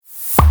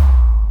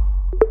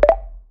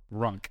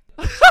Runk.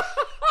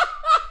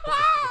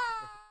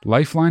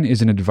 Lifeline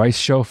is an advice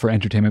show for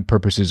entertainment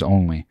purposes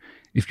only.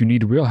 If you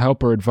need real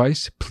help or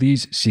advice,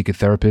 please seek a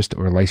therapist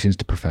or a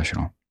licensed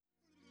professional.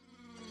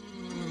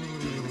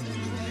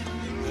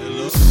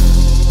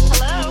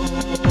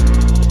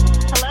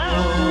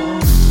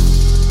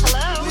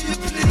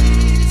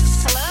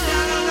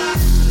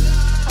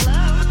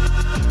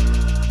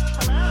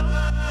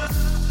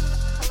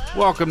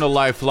 Welcome to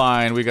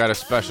Lifeline. We got a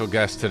special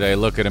guest today.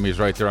 Look at him. He's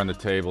right there on the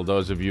table.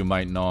 Those of you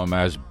might know him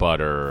as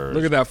Butters.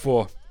 Look at that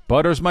fool.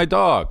 Butters, my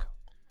dog.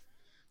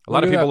 A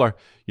lot of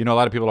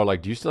people are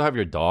like, do you still have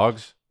your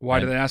dogs? Why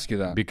did they ask you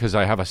that? Because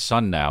I have a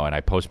son now and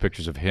I post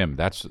pictures of him.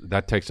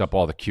 That takes up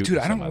all the cuteness. Dude,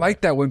 I don't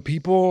like that when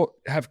people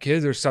have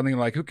kids or something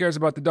like, who cares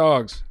about the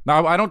dogs?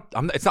 No, I don't.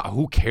 It's not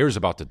who cares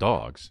about the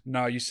dogs.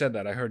 No, you said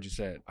that. I heard you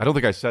say it. I don't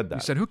think I said that.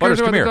 You said, who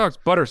cares about the dogs?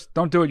 Butters,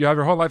 don't do it. You have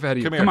your whole life ahead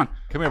of you. Come on.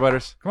 Come here,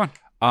 Butters. Come on.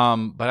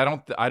 But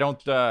I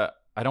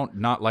don't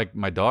not like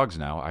my dogs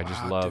now. I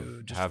just love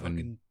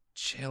having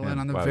chilling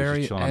on the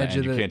very edge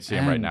of the You can't see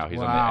end. him right now. He's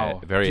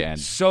on the very end.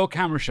 So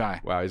camera shy.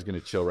 Wow, he's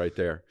gonna chill right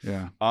there.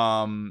 Yeah.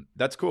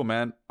 That's cool,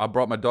 man. I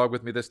brought my dog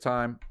with me this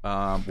time.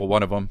 Well,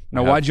 one of them.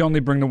 Now, why'd you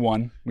only bring the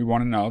one? We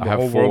want to know. I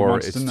have four.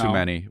 It's too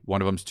many.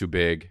 One of them's too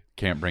big.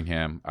 Can't bring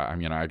him.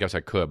 I guess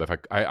I could, but if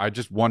I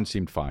just one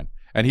seemed fine.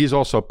 And he's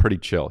also pretty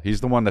chill.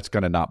 He's the one that's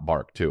going to not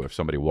bark, too, if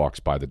somebody walks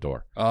by the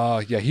door.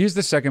 Yeah, he's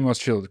the second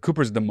most chill.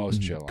 Cooper's the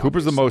most chill.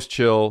 Cooper's the most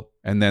chill,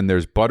 and then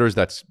there's Butters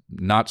that's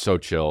not so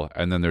chill,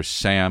 and then there's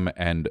Sam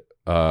and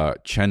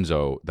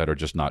Chenzo that are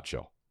just not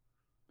chill.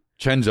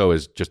 Chenzo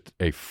is just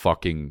a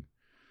fucking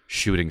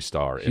shooting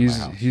star in my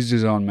house. He's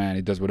his own man.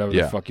 He does whatever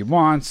the fuck he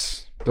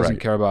wants. Doesn't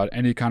care about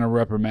any kind of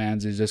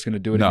reprimands. He's just going to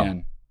do it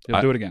again.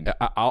 He'll do it again.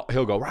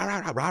 He'll go, rah,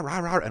 rah, rah, rah,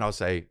 rah, and I'll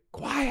say,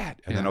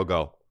 quiet, and then he'll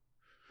go.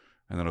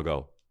 And then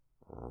it'll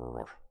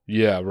go.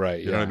 Yeah, right.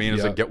 You know what I mean?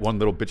 It's like, get one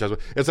little bitch ass.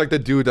 It's like the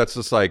dude that's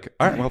just like,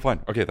 all right, well,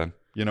 fine. Okay, then.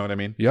 You know what I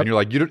mean? Yep. And you're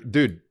like,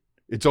 dude,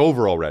 it's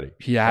over already.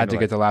 He had to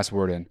get the last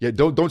word in. Yeah,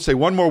 don't say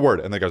one more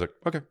word. And the guy's like,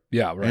 okay.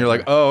 Yeah, right. And you're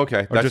like, oh,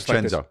 okay. Or That's just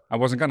like Chenzo. I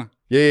wasn't gonna.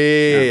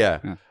 Yeah.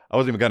 I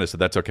wasn't even gonna, so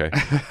that's okay.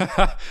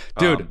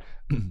 Dude,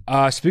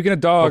 speaking of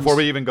dogs. Before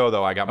we even go,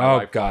 though, I got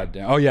my God.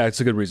 Oh, yeah, it's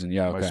a good reason.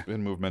 Yeah, okay. My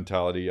Spin Move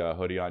Mentality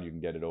hoodie on. You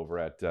can get it over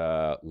at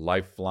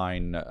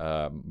Lifeline.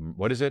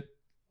 What is it?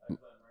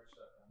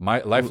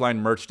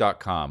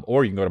 LifelineMerch.com,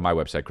 or you can go to my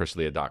website,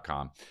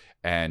 chrisleah.com,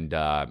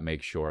 and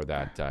make sure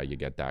that you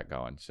get that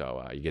going.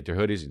 So you get your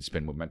hoodies and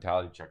Spin Move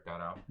Mentality. Check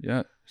that out.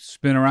 Yeah,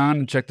 spin around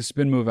and check the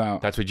spin move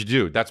out. That's what you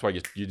do. That's why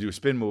you do a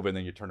spin move, and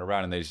then you turn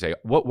around and they say,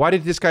 "What? Why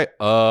did this guy?"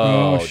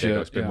 Oh shit! They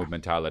go Spin Move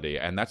Mentality,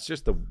 and that's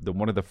just the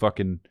one of the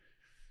fucking.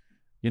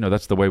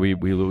 That's the way we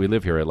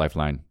live here at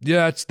Lifeline.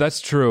 Yeah,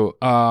 that's true.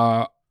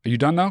 Are you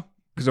done now?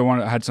 Because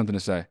I had something to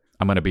say.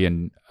 I'm going to be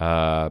in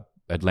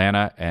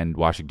Atlanta and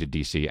Washington,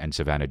 D.C. and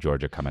Savannah,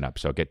 Georgia coming up.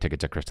 So get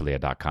tickets at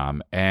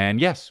chrisleah.com. And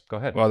yes, go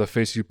ahead. Wow, the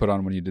face you put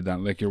on when you did that,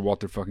 like you're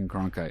Walter fucking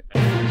Cronkite.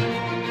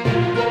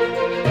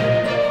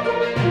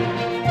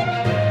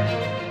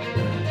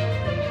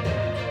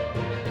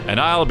 And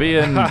I'll be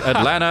in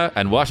Atlanta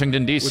and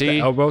Washington, D.C.,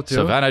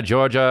 Savannah,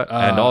 Georgia,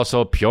 and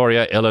also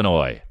Peoria,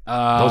 Illinois.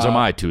 Those are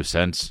my 2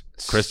 cents.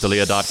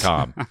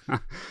 chrisleah.com.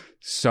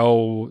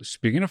 So,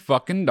 speaking of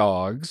fucking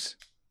dogs,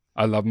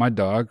 I love my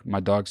dog.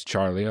 My dog's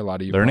Charlie. A lot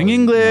of you learning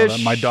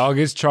English. My dog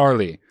is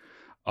Charlie.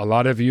 A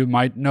lot of you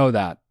might know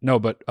that. No,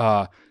 but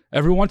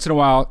every once in a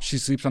while, she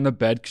sleeps on the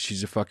bed because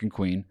she's a fucking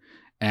queen.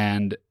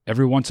 And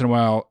every once in a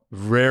while,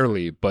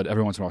 rarely, but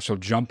every once in a while, she'll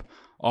jump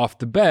off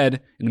the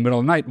bed in the middle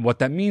of the night. And what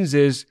that means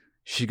is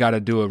she got to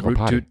do a root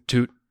toot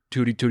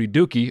tootie tootie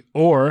dookie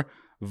or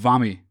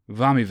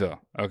Vomiville.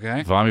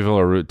 Okay? Vomiville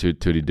or root toot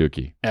tootie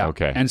dookie. Yeah.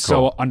 Okay. And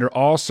so under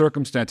all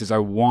circumstances, I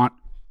want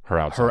her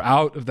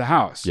out of the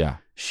house. Yeah.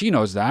 She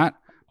knows that.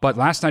 But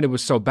last night it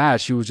was so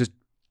bad. She was just,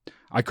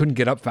 I couldn't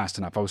get up fast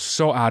enough. I was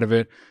so out of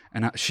it.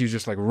 And she was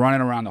just like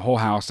running around the whole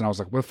house. And I was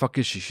like, where the fuck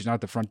is she? She's not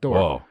at the front door.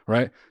 Whoa.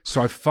 Right?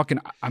 So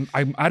I'm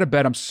out of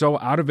bed. I'm so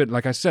out of it.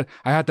 Like I said,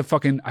 I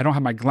don't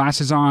have my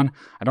glasses on.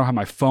 I don't have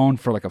my phone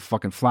for like a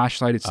fucking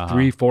flashlight. It's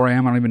 3, 4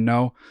 a.m. I don't even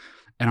know.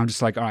 And I'm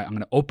just like, all right, I'm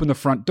going to open the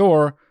front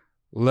door,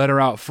 let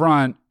her out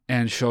front,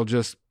 and she'll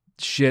just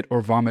shit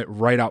or vomit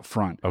right out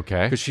front.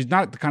 Okay. Because she's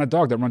not the kind of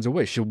dog that runs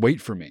away. She'll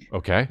wait for me.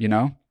 Okay.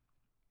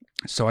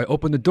 So I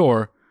open the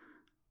door,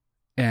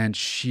 and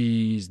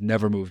she's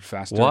never moved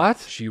faster. What?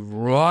 She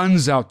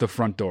runs out the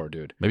front door,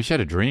 dude. Maybe she had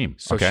a dream.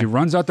 So she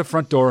runs out the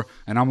front door,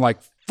 and I'm like,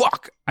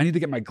 fuck, I need to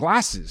get my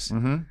glasses.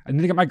 Mm-hmm. I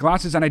need to get my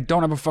glasses, and I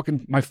don't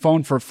have my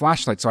phone for a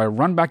flashlight. So I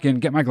run back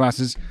in, get my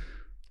glasses,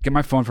 get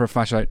my phone for a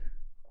flashlight.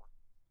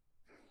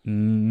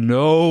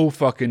 No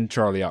fucking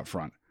Charlie out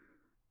front.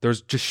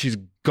 She's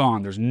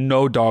gone. There's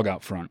no dog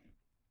out front.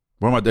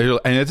 And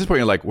at this point,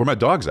 you're like, where my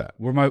dog's at?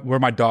 Where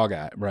my dog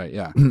at? Right,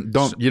 yeah. You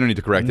don't need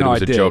to correct it. It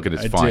was a joke and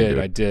it's fine. Dude.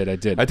 I did.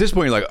 At this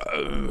point, you're like,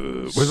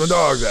 where's my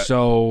dog at?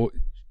 So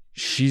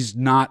she's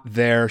not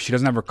there. She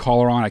doesn't have her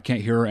collar on. I can't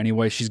hear her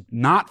anyway. She's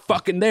not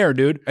fucking there,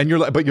 dude. And you're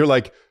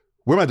like,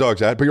 where my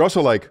dog's at? But you're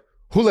also like,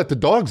 Who let the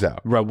dogs out?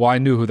 Right. Well, I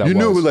knew who that was. You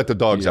knew who let the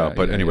dogs Yeah, out,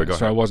 but yeah, anyway, yeah. go ahead.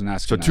 So I wasn't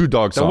asking. So that. 2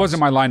 dogs. That wasn't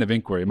my line of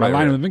inquiry. My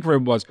line of inquiry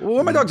was, where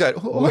are my dogs at?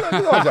 Who let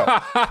the dogs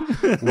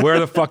out? where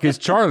the fuck is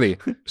Charlie?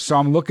 So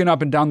I'm looking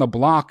up and down the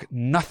block,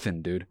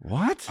 nothing, dude.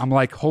 What? I'm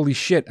like, holy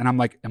shit. And I'm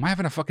like, am I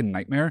having a fucking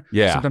nightmare?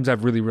 Yeah. Sometimes I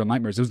have really real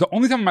nightmares. It was the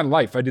only time in my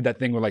life I did that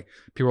thing where like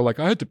people were like,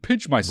 I had to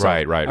pinch myself.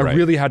 Right. I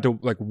really had to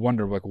like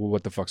wonder like, well,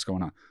 what the fuck's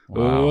going on?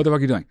 Wow. What the fuck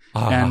are you doing?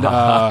 And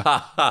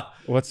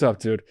what's up,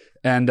 dude?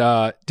 And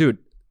dude,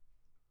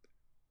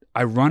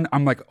 I run.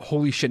 I'm like,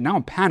 holy shit! Now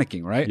I'm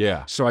panicking, right?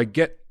 Yeah. So I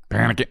get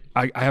Panicking.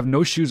 I have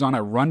no shoes on. I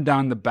run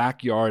down the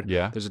backyard.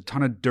 Yeah. There's a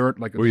ton of dirt.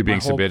 Like, Were you being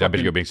my whole submitted? I bet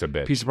fucking you were being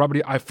submitted. piece of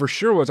property. I for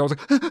sure was. I was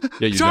like,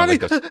 Yeah, you Charlie,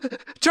 know, like this.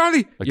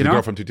 Charlie. Like you the know?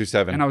 girl from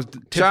 227. And I was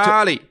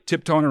Charlie.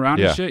 tiptoeing around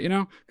Yeah. and shit, you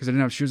know, because I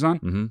didn't have shoes on.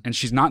 Mm-hmm. And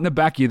she's not in the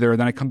back either.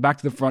 Then I come back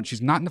to the front.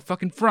 She's not in the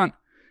fucking front.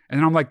 And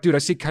then I'm like, dude, I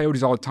see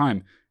coyotes all the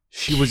time.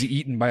 She was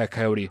eaten by a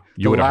coyote.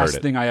 You would have heard last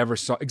it. thing I ever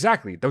saw.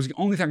 Exactly. That was the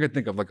only thing I could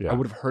think of. Like, Yeah. I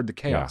would have heard the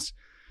chaos.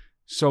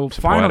 So It's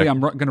finally, poetic. I'm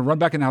going to run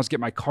back in the house,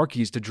 get my car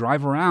keys to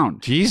drive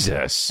around.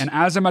 Jesus. And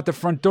as I'm at the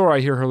front door,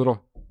 I hear her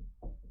little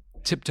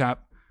tip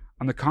tap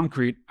on the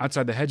concrete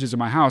outside the hedges of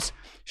my house.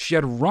 She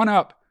had run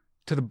up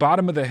to the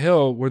bottom of the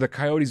hill where the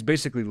coyotes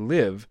basically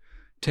live,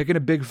 taken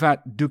a big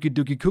fat dookie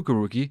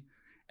kookarookie,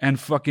 and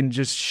fucking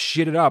just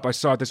shit it up. I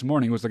saw it this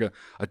morning. It was like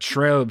a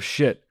trail of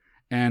shit.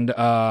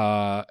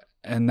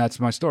 And that's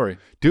my story.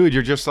 Dude,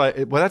 you're just like,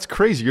 well, that's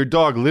crazy. Your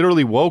dog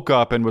literally woke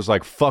up and was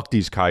like, fuck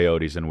these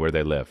coyotes and where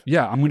they live.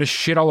 Yeah, I'm going to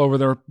shit all over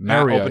their Matt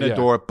area. opened the Yeah.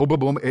 door, boom, boom,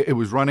 boom. It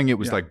was running. It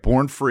was Yeah. like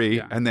born free,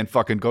 Yeah. and then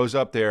fucking goes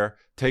up there,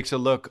 takes a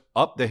look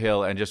up the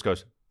hill, and just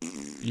goes,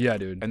 Yeah,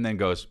 dude. and then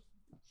goes,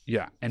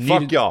 Yeah. And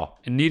fuck y'all.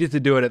 And needed to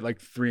do it at like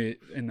 3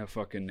 in the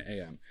fucking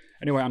a.m.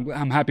 Anyway,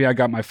 I'm happy I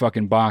got my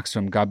fucking box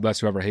from God bless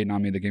whoever hating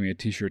on me. They gave me a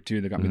t-shirt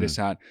too. They got me this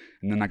hat.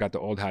 And then I got the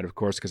old hat, of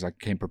course, because I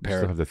came You prepared.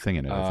 still have the thing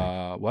in it,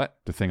 I think. What?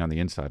 The thing on the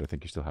inside, I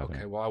think you still have Okay,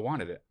 it. well, I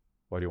wanted it.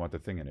 Why do you want the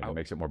thing in it? It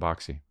makes it more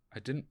boxy. I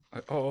didn't. I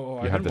You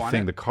have didn't the want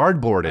thing, it. the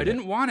cardboard in I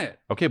didn't it. want it.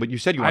 Okay, but you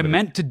said you I wanted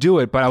meant to do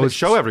it, but I to was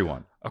show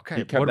everyone. Okay,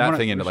 You kept that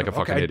thing in it like a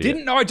fucking okay, idiot. I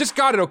didn't know. I just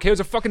got it. Okay, it was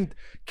a fucking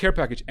care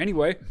package.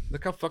 Anyway,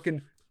 look how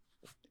fucking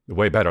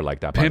Way better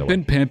like that, by the way.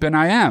 pimpin'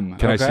 I am.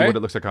 Can I see okay? what it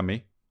looks like on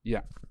me? Yeah.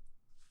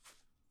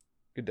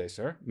 Good day,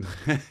 sir.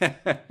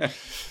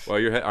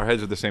 Well, our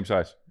heads are the same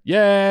size.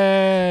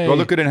 Yay! Go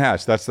look good in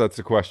hats. That's the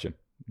question.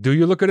 Do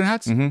you look good in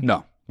hats? Mhm.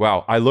 No.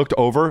 Wow, I looked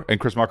over and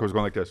Chris Marco was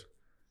going like this.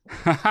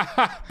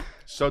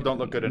 So don't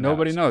look good in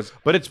Nobody hats. knows.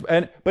 But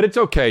it's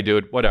okay,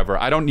 dude. Whatever.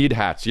 I don't need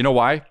hats. You know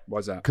why?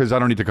 What's that? Because I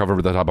don't need to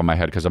cover the top of my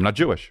head because I'm not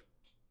Jewish.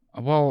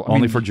 Well, I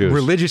Only mean, for Jews.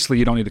 Religiously,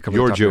 you don't need to cover.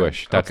 You're the top of your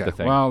Jewish. head. That's okay. the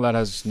thing. Well, that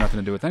has nothing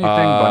to do with anything. But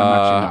I'm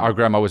actually not. Our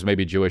grandma was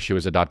maybe Jewish. She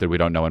was adopted. We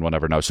don't know, and we'll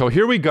never know. So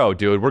here we go,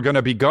 dude. We're going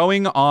to be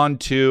going on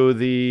to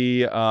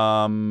the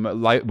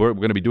we're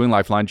going to be doing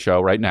Lifeline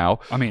show right now.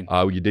 I mean,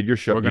 you did your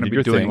show. we're going gonna to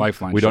be doing thing.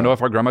 Lifeline We don't show. know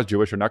if our grandma's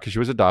Jewish or not because she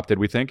was adopted.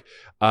 We think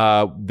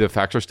the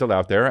facts are still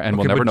out there, and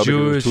we'll okay, never but know because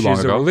it was Jewish too long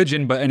is ago. a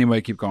religion. But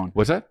anyway, keep going.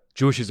 What's that?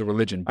 Jewish is a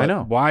religion. But I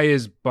know. Why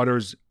is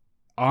Butters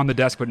on the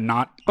desk but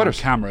not Butters,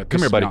 on camera? It come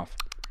here, pisses me buddy. off.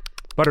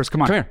 Butters,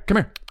 come on. Come here. Come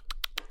here.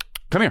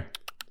 Come here.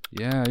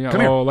 Yeah, yeah.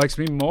 Come here. Oh, likes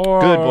me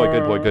more. Good boy,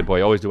 good boy, good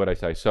boy. Always do what I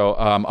say. So,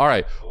 all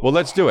right. Well,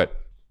 let's do it.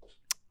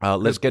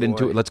 Let's get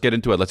into it. Let's get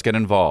into it. Let's get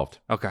involved.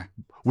 Okay.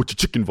 With the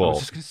chicken I was involved.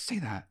 just gonna say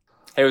that.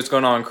 Hey, what's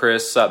going on,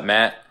 Chris? Sup,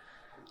 Matt?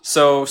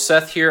 So,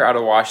 Seth here out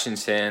of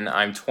Washington.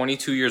 I'm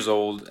 22 years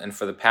old, and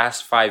for the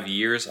past 5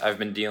 years, I've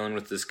been dealing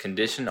with this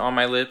condition on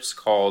my lips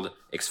called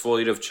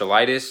exfoliative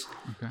cheilitis.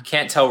 Okay.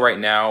 Can't tell right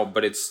now,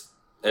 but it's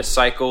a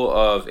cycle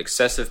of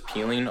excessive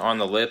peeling on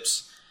the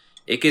lips.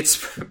 It gets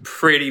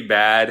pretty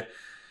bad.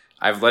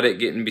 I've let it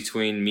get in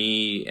between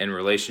me and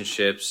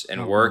relationships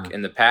and work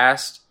in the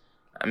past.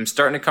 I'm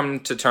starting to come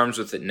to terms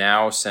with it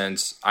now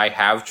since I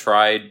have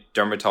tried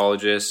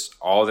dermatologists,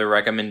 all their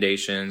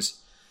recommendations.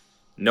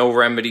 No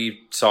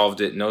remedy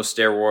solved it. No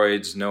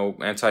steroids, no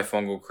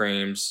antifungal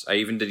creams. I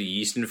even did a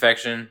yeast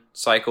infection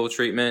cycle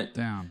treatment.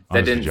 Damn. That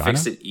his didn't vagina?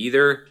 fix it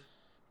either.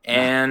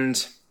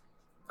 And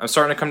I'm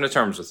starting to come to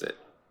terms with it.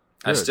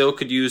 I Good. still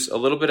could use a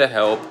little bit of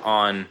help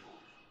on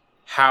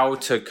how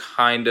to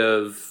kind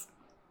of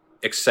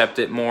accept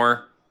it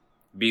more,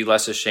 be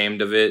less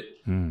ashamed of it.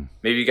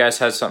 Maybe you guys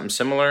had something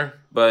similar,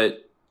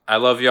 but I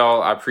love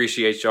y'all. I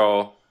appreciate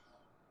y'all.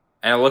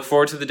 And I look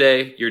forward to the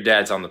day your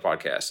dad's on the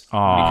podcast.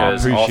 Aw,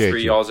 because all appreciate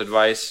three you. y'all's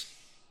advice,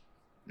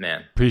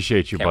 man.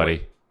 Appreciate you, Can't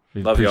buddy.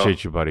 Love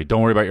Appreciate y'all. you, buddy.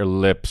 Don't worry about your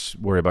lips.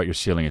 Worry about your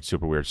ceiling. It's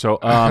super weird. So,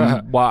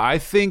 well, I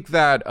think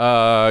that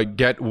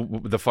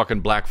the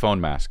fucking black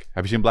phone mask.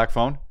 Have you seen black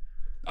phone?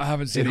 I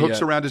haven't It seen it, hooks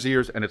yet. around his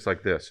ears and it's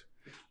like this.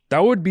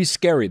 That would be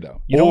scary,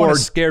 though. You don't want Or-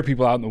 to scare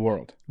people out in the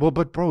world. Well,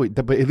 but bro,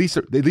 but at least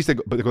they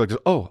go like this.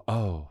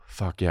 Oh,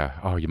 fuck yeah.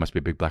 Oh, you must be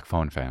a big black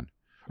phone fan.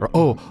 Or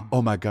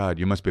oh my God,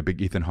 you must be a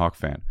big Ethan Hawke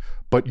fan.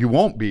 But you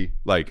won't be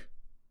like,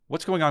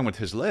 what's going on with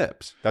his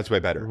lips? That's way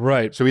better.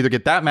 Right. So either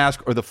get that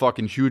mask or the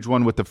fucking huge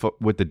one with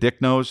the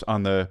dick nose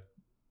on the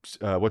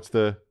what's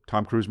the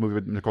Tom Cruise movie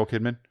with Nicole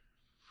Kidman?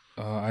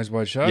 Eyes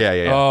Wide Shut?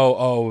 Yeah.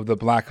 Oh, the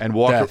Black And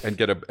walk Death. and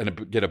get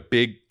a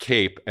big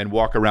cape and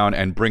walk around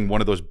and bring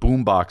one of those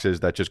boom boxes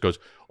that just goes.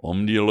 Why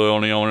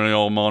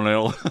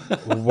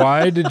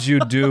did you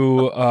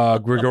do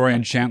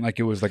Gregorian chant like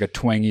it was like a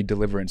twangy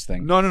Deliverance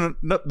thing? No.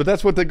 But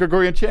that's what the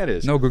Gregorian chant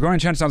is. No, Gregorian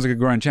chant sounds like a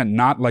Gregorian chant,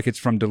 not like it's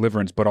from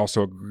Deliverance, but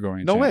also a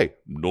Gregorian No chant. way.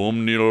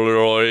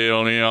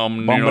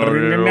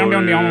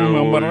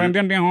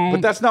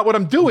 But that's not what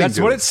I'm doing. That's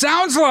dude. what it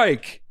sounds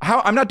like. How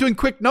I'm not doing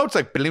quick notes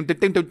like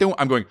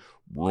I'm going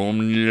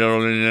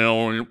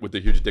with the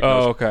huge dick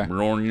nose. okay.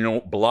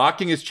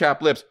 Blocking his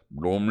chapped lips.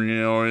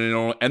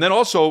 And then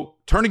also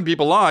turning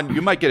people on.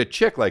 You might get a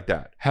chick like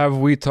that. Have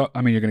we talked?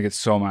 I mean, you're going to get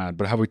so mad,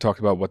 but have we talked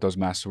about what those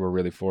masks were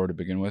really for to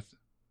begin with?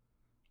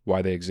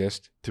 Why they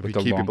exist? To With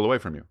keep the long- people away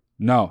from you.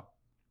 No.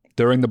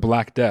 During the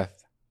Black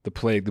Death, the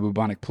plague, the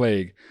bubonic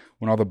plague,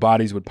 when all the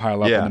bodies would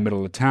pile up Yeah. in the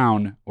middle of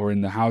town or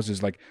in the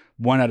houses, like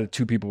 1 out of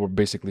 2 people were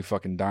basically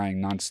fucking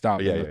dying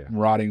nonstop. Yeah.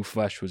 Rotting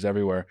flesh was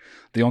everywhere.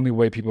 The only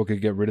way people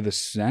could get rid of the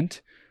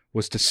scent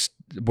was to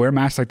wear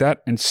masks like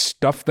that and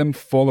stuff them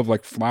full of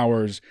like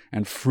flowers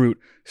and fruit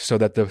so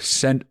that the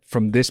scent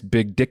from this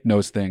big dick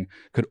nose thing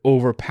could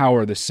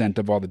overpower the scent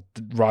of all the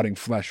rotting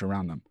flesh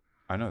around them.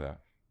 I know that.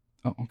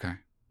 Oh, okay.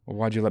 Well,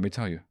 why'd you let me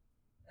tell you?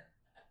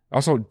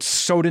 Also,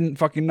 so didn't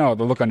fucking know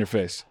the look on your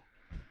face.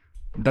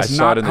 That's I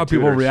saw it not in the how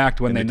people tutors. react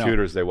when in they the know.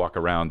 tutors, they walk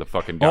around the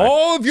fucking guy.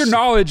 All of your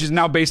knowledge is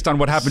now based on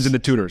what happens in the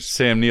tutors.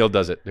 Sam Neill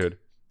does it, dude.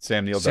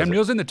 Sam Neill does Sam it.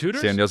 Neill's in the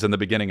tutors? Sam Neill's in the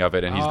beginning of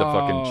it, and he's the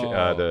fucking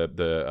Oh.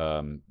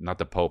 the not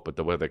the Pope, but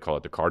what do they call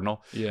it, the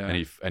Cardinal. Yeah. And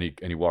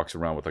he walks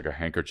around with like a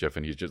handkerchief,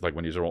 and he's just like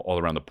when he's all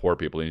around the poor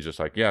people, and he's just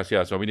like, yes.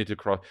 So we need to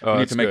cross. Oh, we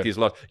need that's to make good. these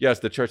laws. Yes,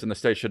 the church and the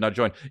state should not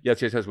join.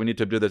 Yes. We need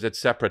to do this. It's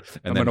separate.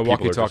 And I'm then gonna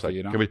people are walkie-talkie just like,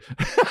 you, know? can we?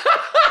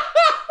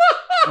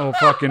 Oh,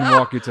 fucking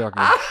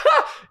walkie-talkie.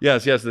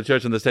 Yes, the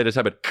church and the state is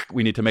separate.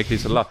 We need to make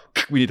these laws.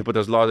 We need to put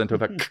those laws into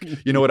effect.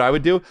 You know what I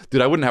would do?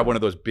 Dude, I wouldn't have one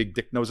of those big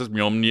dick noses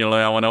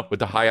with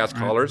the high-ass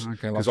collars.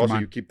 Okay, Because lost your also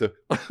mind. you keep the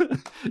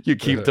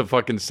the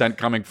fucking scent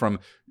coming from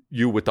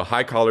you with the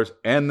high collars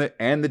and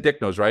the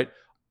dick nose, right?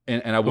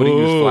 And I wouldn't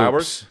use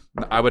flowers.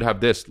 I would have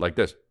this, like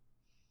this.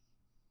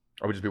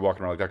 I would just be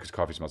walking around like that because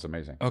coffee smells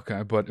amazing.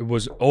 Okay, but it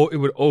would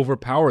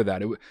overpower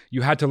that.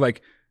 You had to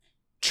like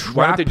trap.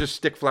 Why don't they just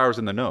stick flowers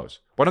in the nose?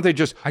 Why don't they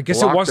just I guess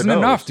block it the wasn't nose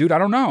enough, dude. I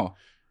don't know.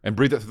 and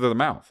breathe it through the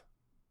mouth?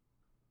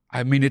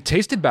 I mean, it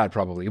tasted bad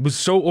probably. It was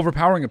so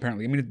overpowering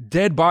apparently. I mean,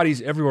 dead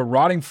bodies everywhere,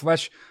 rotting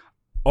flesh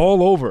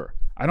all over.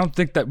 I don't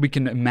think that we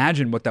can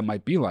imagine what that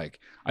might be like.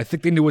 I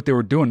think they knew what they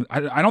were doing.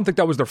 I don't think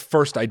that was their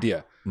first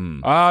idea.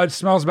 It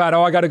smells bad.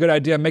 Oh, I got a good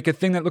idea. Make a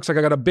thing that looks like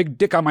I got a big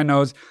dick on my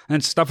nose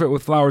and stuff it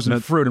with flowers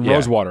and fruit and yeah.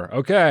 rose water.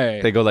 Okay.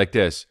 They go like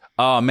this.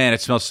 Oh man, it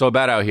smells so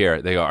bad out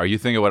here. They go, are you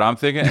thinking what I'm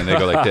thinking? And they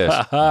go like this.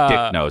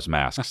 Dick nose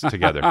masks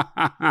together.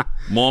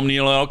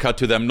 Cut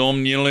to them.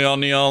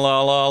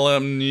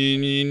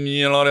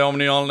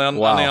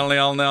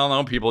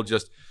 People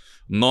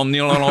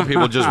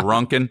just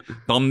runking.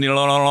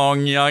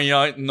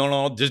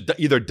 Just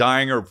either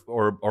dying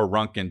or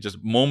runking. Just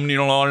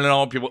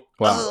people.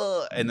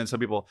 Wow. And then some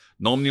people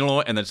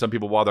and then some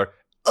people while they're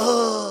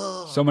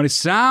So many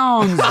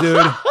sounds,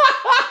 dude.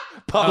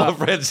 Pablo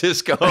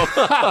Francisco.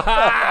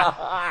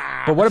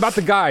 But what about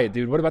the guy,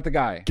 dude? What about the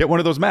guy? Get one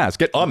of those masks.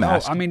 Get a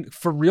mask. No, I mean,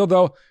 for real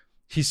though,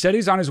 he said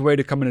he's on his way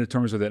to coming to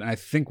terms with it. And I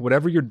think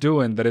whatever you're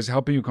doing that is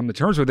helping you come to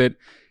terms with it,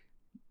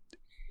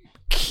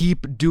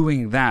 keep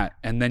doing that.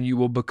 And then you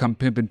will become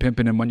pimping.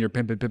 And when you're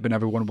pimping,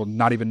 everyone will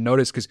not even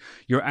notice because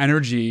your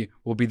energy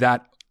will be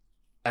that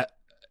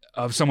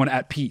of someone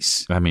at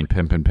peace. I mean,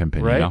 pimping,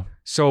 Right? you know?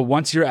 So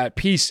once you're at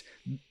peace,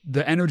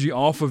 the energy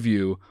off of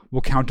you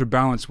will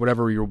counterbalance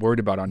whatever you're worried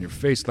about on your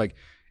face. Like,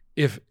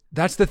 if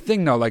that's the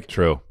thing though, like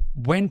True.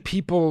 when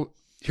people,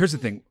 here's the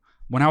thing.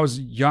 When I was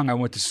young, I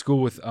went to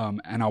school with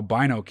an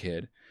albino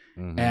kid.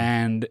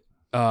 And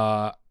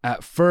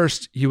at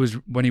first he was,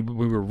 we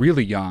were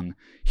really young,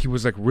 he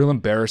was like real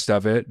embarrassed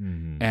of it.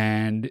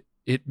 And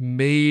it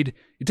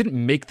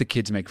didn't make the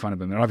kids make fun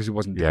of him. It obviously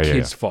wasn't the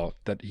kid's fault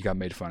that he got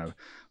made fun of.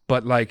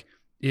 But like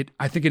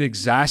I think it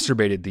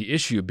exacerbated the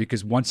issue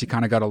because once he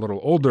kind of got a little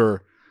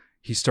older,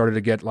 he started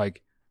to get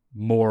like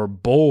more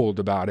bold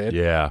about it.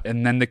 Yeah.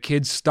 And then the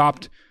kids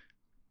stopped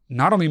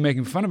not only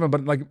making fun of him,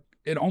 but like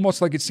it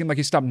almost like it seemed like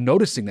he stopped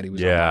noticing that he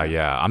was albino.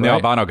 I'm the Right?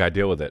 albino guy.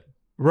 Deal with it.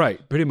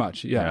 Right, pretty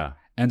much. Yeah.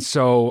 And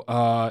so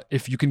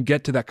if you can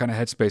get to that kind of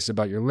headspace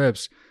about your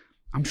lips,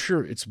 I'm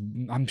sure it's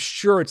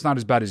not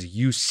as bad as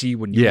you see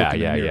when you look in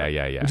the mirror.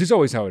 Yeah. Which is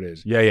always how it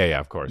is. Yeah,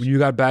 of course. When you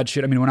got bad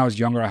shit. I mean, when I was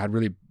younger, I had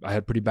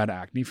pretty bad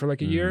acne for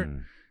like a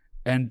year.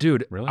 And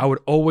dude, Really? I would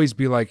always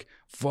be like,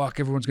 fuck,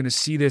 everyone's going to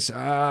see this.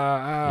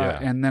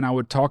 And then I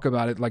would talk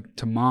about it like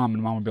to mom,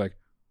 and mom would be like,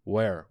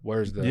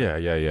 where's the...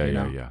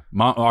 Yeah.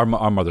 Our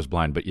mother's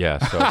blind, but yeah.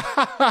 So,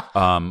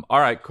 all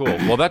right, cool.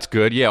 Well, that's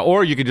good. Yeah.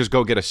 Or you could just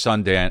go get a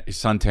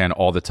suntan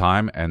all the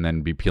time and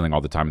then be peeling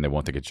all the time and they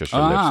won't think it's just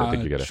your lips. I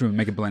think you get it. True.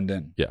 Make it blend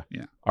in. Yeah.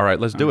 Yeah. All right,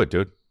 let's do it,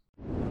 dude.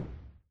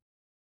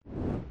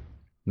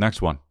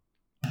 Next one.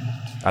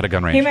 Out of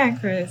gun range. Hey, Matt and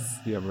Chris.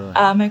 Yeah, bro.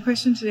 My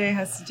question today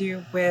has to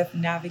do with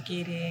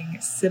navigating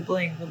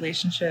sibling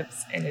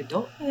relationships in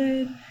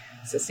adulthood.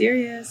 So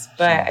serious,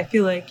 but I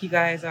feel like you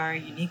guys are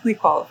uniquely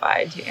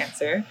qualified to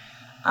answer.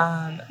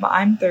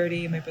 I'm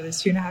 30. My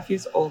brother's 2.5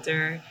 years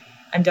older.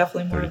 I'm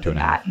definitely more of the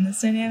Matt in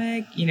this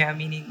dynamic,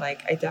 meaning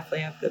like I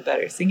definitely have the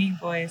better singing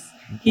voice.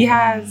 He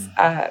has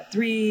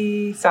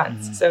 3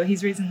 sons, so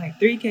he's raising like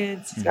 3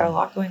 kids. He's got a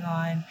lot going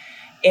on,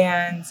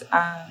 and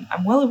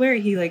I'm well aware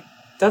he like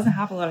doesn't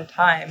have a lot of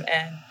time,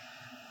 and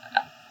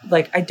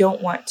like I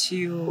don't want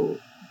to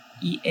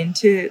eat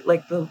into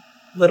like the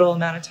little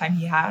amount of time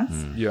he has.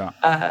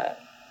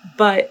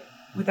 But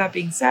with that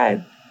being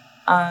said,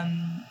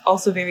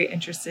 also very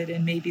interested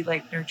in maybe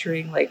like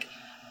nurturing like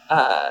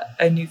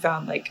a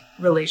newfound like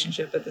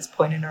relationship at this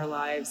point in our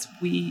lives.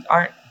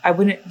 I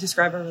wouldn't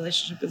describe our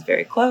relationship as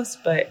very close,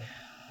 but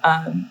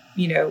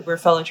we're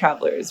fellow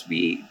travelers.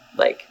 We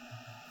like,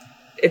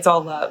 it's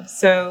all love.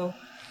 So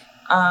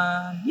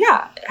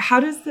how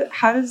does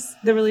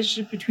the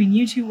relationship between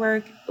you two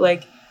work?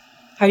 Like,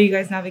 how do you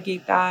guys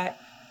navigate that?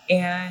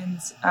 And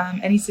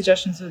any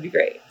suggestions would be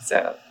great.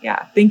 So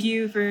yeah, thank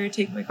you for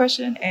taking my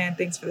question, and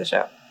thanks for the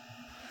show.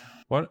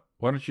 Why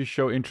don't you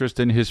show interest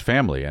in his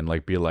family and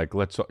like be like,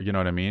 let's, you know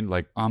what I mean?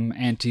 Like,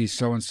 auntie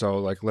so and so,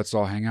 like let's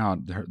all hang out.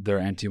 Their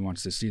auntie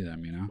wants to see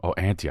them, Oh,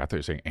 auntie. I thought you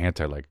were saying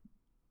anti, like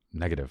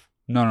negative.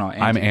 No, auntie.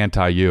 I'm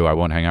anti you. I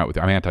won't hang out with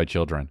you. I'm anti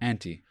children.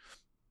 Auntie.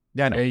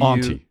 Yeah, no,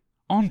 auntie.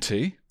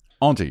 Auntie.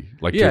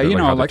 Like yeah,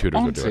 tutor, like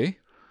tutors would auntie.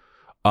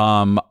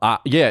 Do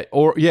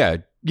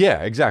it.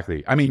 Yeah,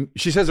 exactly. I mean,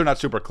 she says they're not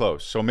super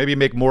close, so maybe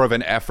make more of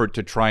an effort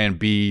to try and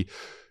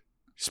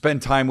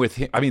spend time with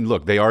him. I mean,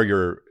 look, they are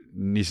your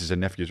nieces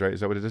and nephews, right? Is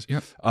that what it is?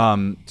 Yep.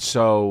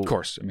 So of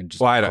course, I mean,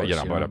 just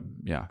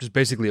yeah, just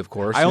basically, of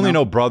course. I only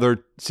know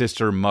brother,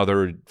 sister,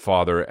 mother,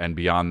 father, and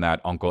beyond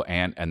that, uncle,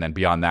 aunt, and then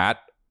beyond that,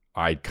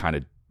 I kind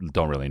of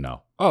don't really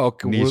know. Oh,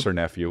 okay. Niece or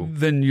nephew.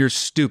 Then you're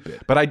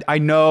stupid. But I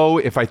know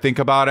if I think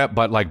about it.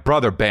 But like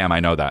brother, bam, I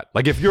know that.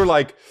 Like if you're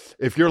like.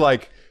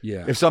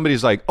 Yeah. If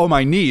somebody's like, oh,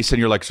 my niece, and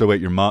you're like, so wait,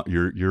 your mom,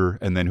 your,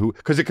 and then who?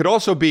 Because it could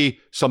also be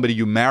somebody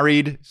you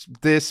married,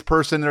 this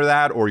person or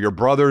that, or your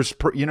brother's,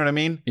 you know what I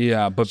mean?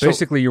 Yeah, but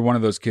basically you're one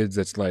of those kids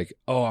that's like,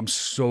 oh, I'm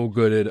so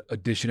good at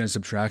addition and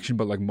subtraction,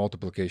 but like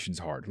multiplication's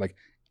hard. Like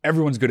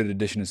everyone's good at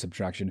addition and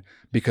subtraction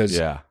because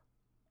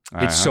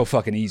it's so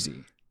fucking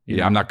easy.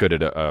 Yeah, I'm not good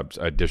at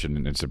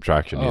addition and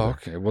subtraction either. Oh,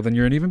 okay. Well, then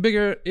you're an even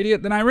bigger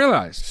idiot than I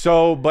realized.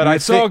 So, but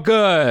it's all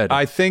good.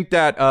 I think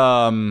that,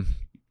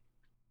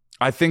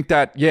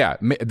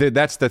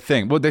 that's the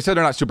thing. Well, they said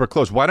they're not super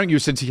close. Why don't you,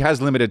 since he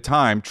has limited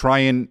time, try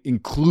and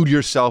include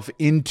yourself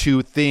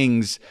into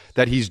things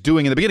that he's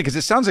doing in the beginning? Because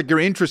it sounds like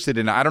you're interested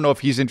in it. I don't know if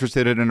he's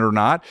interested in it or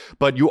not,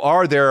 but you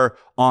are their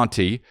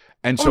auntie.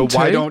 And so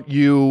why don't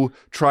you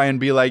try and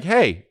be like,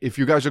 hey, if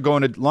you guys are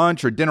going to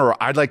lunch or dinner,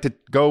 or I'd like to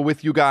go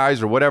with you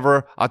guys or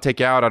whatever, I'll take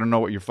you out. I don't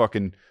know what your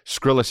fucking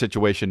Skrilla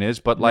situation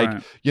is, but like,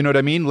 you know what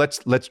I mean?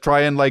 Let's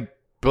try and like,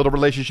 build a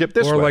relationship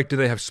this way. Or like, do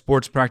they have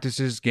sports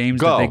practices,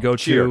 games that they go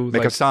to?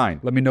 Make a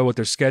sign. Let me know what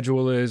their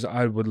schedule is.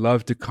 I would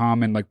love to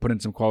come and like put in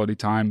some quality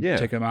time. Yeah.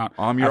 Take them out.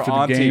 I'm your after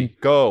auntie. The game.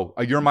 Go.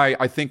 You're my,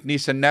 I think,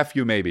 niece and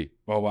nephew maybe.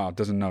 Oh, wow.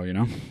 Doesn't know,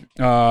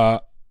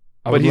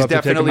 But he's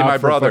definitely my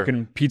brother.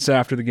 Fucking pizza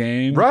after the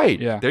game. Right.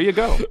 Yeah. There you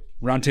go.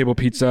 Round table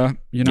pizza,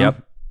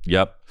 Yep.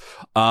 Yeah,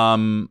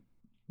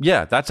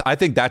 I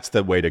think that's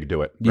the way to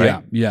do it,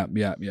 right?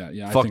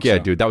 Yeah. Fuck yeah,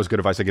 dude. That was good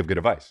advice. I give good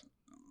advice.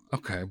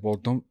 Okay, well,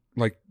 don't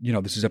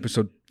this is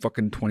episode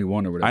fucking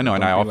 21 or whatever. I know,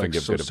 and I often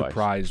give so good advice.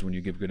 Surprised when you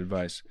give good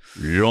advice.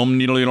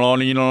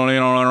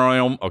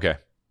 Okay,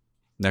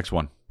 next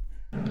one.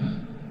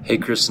 Hey,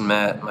 Chris and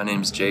Matt. My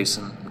name's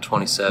Jason. I'm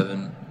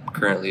 27.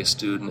 Currently a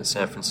student at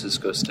San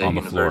Francisco State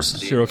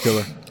University. Serial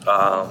killer.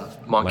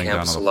 I'm on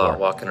campus a lot,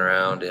 walking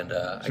around, and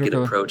I get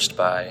approached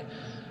by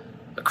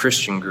a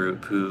Christian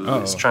group who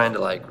is trying to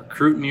like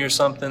recruit me or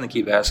something. They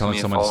keep asking me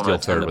if I want to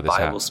attend a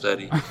Bible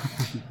study.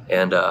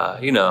 And,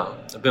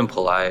 I've been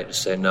polite,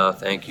 just say, no,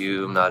 thank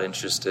you, I'm not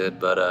interested.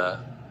 But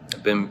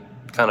I've been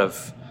kind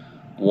of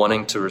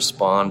wanting to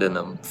respond in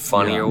a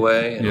funnier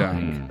way and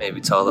like maybe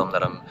tell them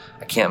that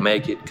I can't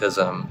make it because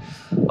I'm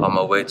on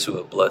my way to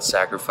a blood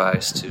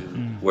sacrifice to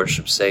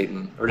worship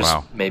Satan, or just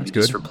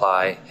just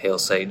reply, "Hail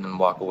Satan," and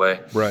walk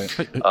away. Right.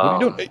 But I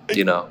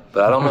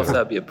don't know if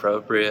that'd be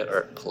appropriate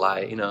or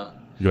polite.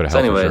 So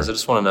anyways, I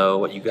just want to know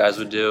what you guys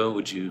would do.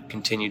 Would you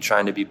continue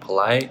trying to be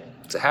polite?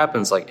 Because it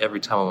happens like every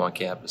time I'm on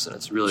campus, and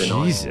it's really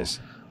annoying. Jesus.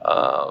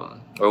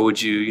 Or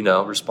would you,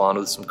 respond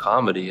with some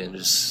comedy and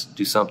just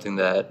do something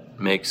that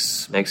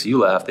makes you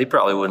laugh? They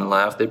probably wouldn't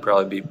laugh. They'd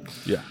probably be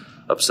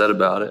upset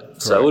about it.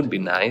 Correct. So it wouldn't be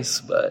nice,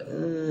 but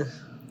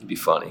it'd be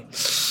funny.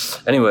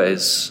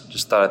 Anyways,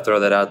 just thought I'd throw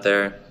that out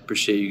there.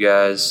 Appreciate you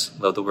guys.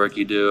 Love the work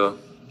you do.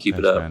 Keep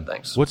it up. Man.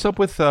 Thanks. What's up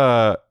with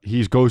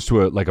he goes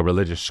to a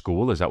religious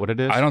school? Is that what it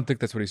is? I don't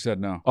think that's what he said,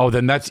 no. Oh,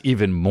 then that's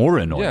even more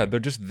annoying. Yeah, they're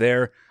just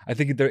there. I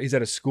think he's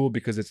at a school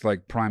because it's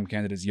like prime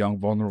candidates, young,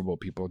 vulnerable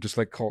people, just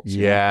like cults.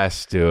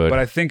 Yes, dude. But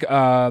I think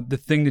the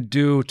thing to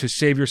do to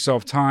save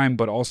yourself time,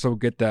 but also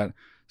get that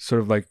sort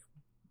of like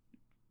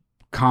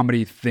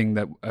comedy thing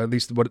that at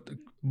least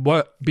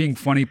what being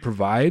funny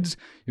provides,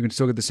 you can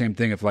still get the same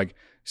thing if like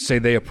say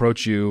they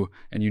approach you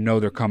and you know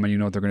they're coming, you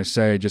know what they're going to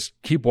say, just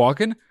keep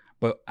walking.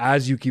 But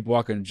as you keep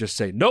walking, just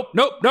say nope,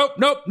 nope, nope,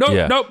 nope, nope,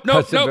 Yeah. nope, nope.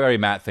 That's nope. a very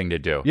Matt thing to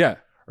do. Yeah.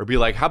 Or be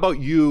like, how about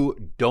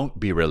you don't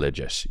be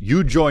religious?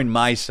 You join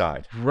my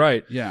side.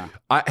 Right. Yeah.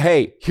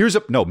 Hey,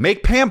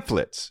 make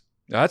pamphlets.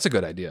 That's a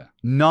good idea.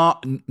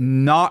 Not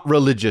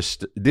religious.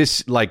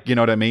 This, like, you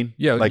know what I mean?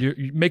 Yeah. Like,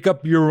 you make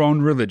up your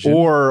own religion.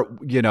 or,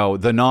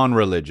 the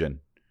non-religion.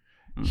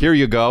 Here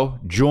you go.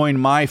 Join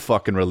my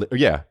fucking religion.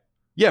 Yeah.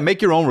 Yeah,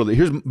 make your own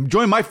religion.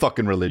 Join my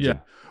fucking religion.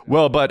 Yeah.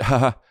 Well, but,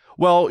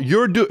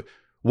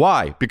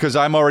 why? Because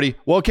I'm already,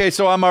 okay,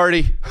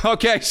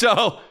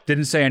 so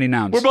Didn't say any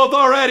nouns. we're both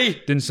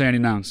already. Didn't say any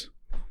nouns.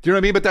 Do you know what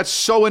I mean? But that's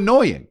so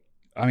annoying.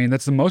 I mean,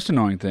 that's the most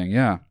annoying thing.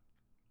 Yeah.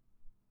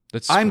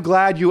 I'm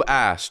glad you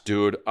asked,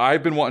 dude.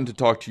 I've been wanting to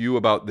talk to you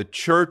about the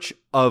church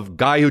of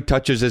guy who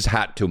touches his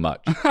hat too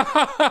much.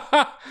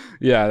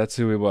 Yeah, that's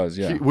who he was.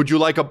 Yeah. Would you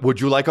like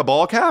a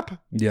ball cap?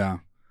 Yeah.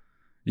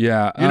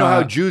 Yeah. You know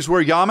how Jews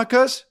wear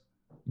yarmulkes?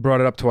 Brought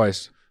it up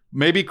twice.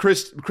 Maybe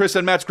Chris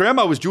and Matt's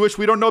grandma was Jewish.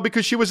 We don't know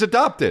because she was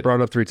adopted.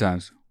 Brought it up 3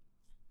 times.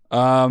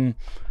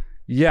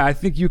 Yeah, I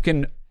think you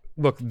can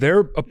look.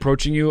 They're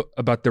approaching you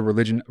about their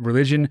religion.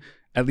 Religion,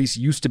 at least,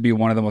 used to be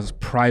one of the most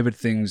private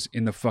things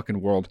in the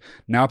fucking world.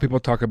 Now people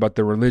talk about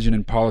their religion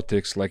and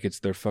politics like it's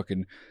their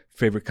fucking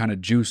favorite kind of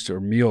juice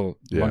or meal,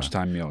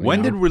 lunchtime meal.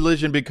 When did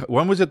religion become?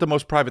 When was it the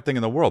most private thing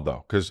in the world,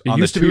 though? Because it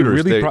used to be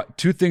really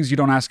two things you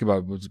don't ask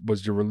about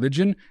was your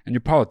religion and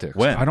your politics.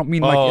 When? I don't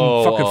mean like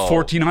in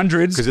fucking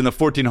 1400s. Because in the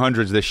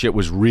 1400s, this shit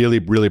was really,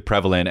 really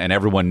prevalent, and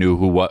everyone knew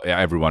who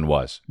everyone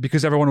was.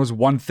 Because everyone was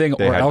one thing,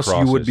 They or had else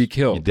crosses. you would be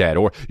killed. You're dead,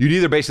 or you'd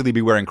either basically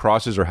be wearing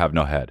crosses or have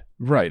no head.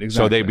 Right,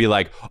 exactly. So they'd be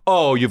like,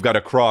 "Oh, you've got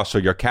a cross, so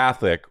you're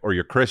Catholic, or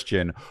you're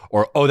Christian,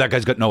 or oh, that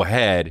guy's got no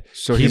head,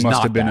 so he's he must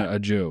not have been that." a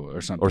Jew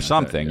or something. Or like that.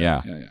 something,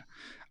 yeah.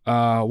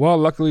 Well,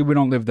 luckily we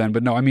don't live then,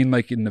 but no, I mean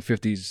like in the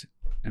 50s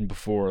and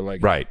before,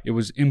 like Right. it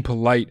was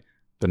impolite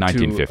The to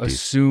 1950s.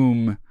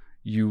 assume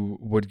you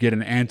would get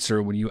an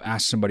answer when you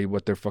asked somebody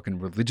what their fucking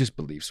religious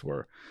beliefs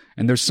were,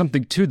 and there's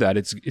something to that.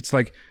 It's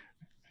like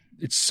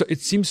it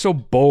seems so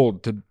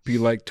bold to be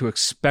like to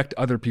expect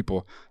other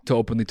people to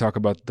openly talk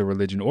about their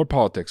religion or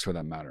politics for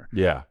that matter.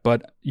 Yeah.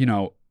 But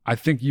I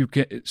think you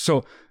can.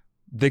 So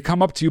they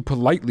come up to you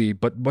politely,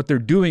 but what they're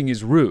doing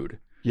is rude.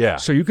 Yeah.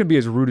 So you can be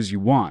as rude as you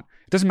want.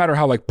 It doesn't matter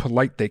how like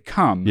polite they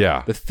come.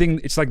 Yeah. The thing,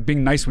 it's like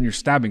being nice when you're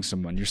stabbing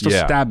someone. You're still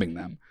stabbing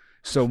them.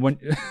 So when,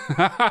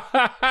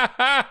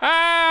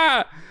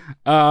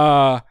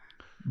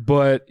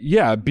 but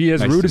yeah, be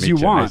as rude as you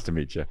want. Nice to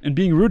meet you. And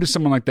being rude to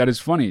someone like that is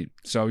funny.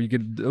 So you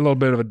get a little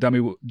bit of a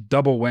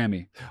double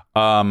whammy.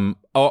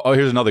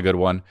 Here's another good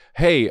one.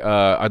 Hey,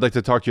 I'd like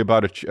to talk to you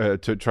about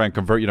it to try and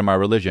convert you to my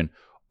religion.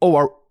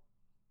 Are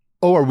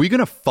we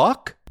gonna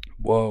fuck?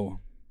 Whoa.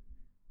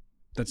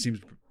 That seems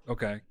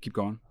okay. Keep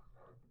going.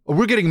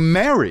 We're getting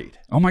married.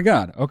 Oh my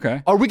God.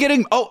 Okay. Are we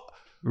getting? Oh,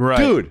 Right.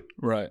 dude.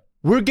 Right.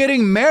 We're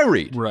getting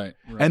married. Right.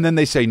 And then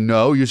they say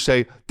no. You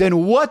say,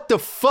 then what the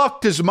fuck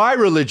does my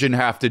religion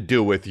have to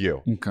do with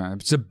you? Okay.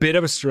 It's a bit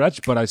of a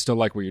stretch, but I still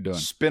like what you're doing.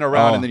 Spin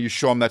around and then you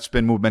show them that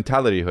spin move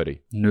mentality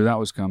hoodie. Knew that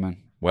was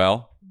coming.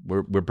 Well,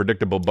 we're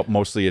predictable, but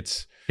mostly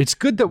it's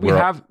good that we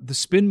have the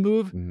spin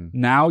move. Mm-hmm.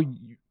 Now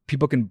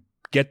people can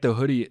get the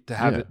hoodie to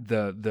have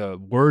the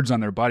words on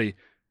their body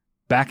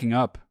backing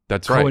up.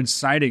 That's right.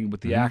 Coinciding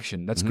with the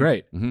action. That's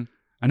great. Mm-hmm.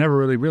 I never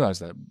really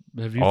realized that.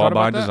 Have you all thought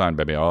by about that? design,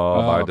 baby.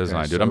 All by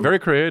design, dude. so- I'm very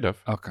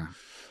creative. Okay.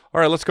 All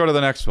right, let's go to the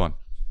next one.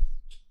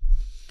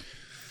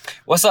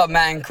 What's up,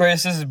 Matt and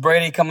Chris? This is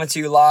Brady coming to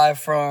you live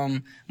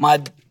from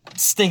my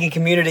stinking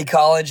community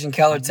college in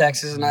Keller,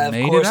 Texas. And I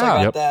Made got it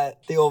out.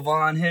 that Theo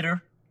Vaughn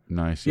hitter.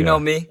 Nice. You know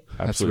me.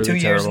 Absolutely. 2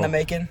 really years in terrible. the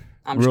making.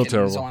 I'm Real just kidding.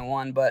 There's terrible. only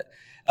one, but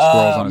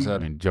Squirrels on his I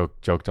head. mean,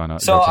 joked on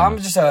it. so I'm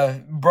just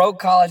a broke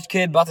college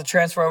kid about to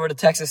transfer over to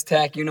Texas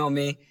Tech. You know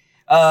me.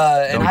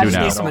 And we I do just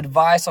now. need some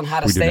advice on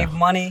how to We do save now.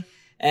 money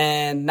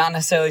and not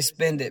necessarily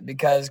spend it.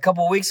 Because a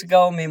couple of weeks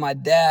ago, me and my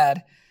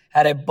dad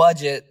had a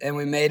budget and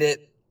we made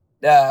it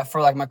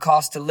for like my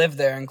cost to live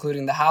there,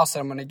 including the house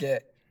that I'm going to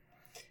get.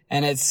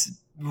 And it's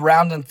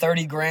rounding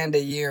 $30,000 a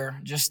year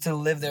just to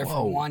live there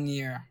for 1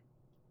 year.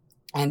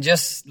 And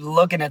just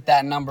looking at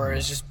that number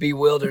is just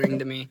bewildering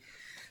to me.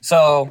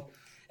 So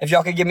if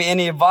y'all could give me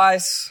any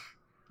advice,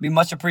 be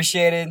much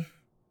appreciated.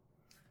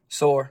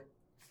 Sore.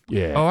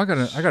 Yeah. Oh, I got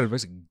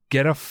advice.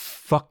 Get a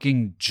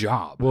fucking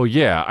job. Well,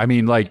 yeah. I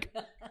mean, like,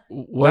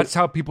 That's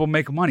how people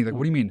make money. Like,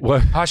 what do you mean?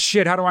 What? Ah,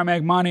 shit. How do I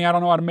make money? I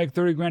don't know how to make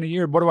 $30,000 a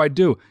year. What do I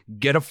do?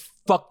 Get a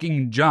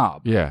fucking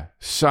job. Yeah.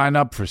 Sign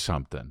up for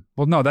something.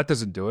 Well, no, that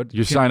doesn't do it.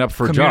 You sign up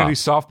for a community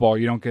job. softball.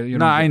 You don't get. You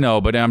No, don't I get- know,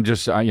 but I'm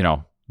just,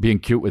 being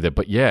cute with it.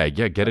 But yeah,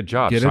 get a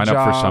job. Get a Sign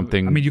up for job.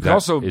 something. I mean, you could that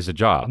also is a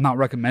job. I'm not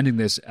recommending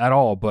this at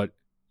all, but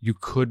you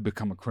could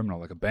become a criminal,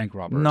 like a bank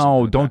robber. or No,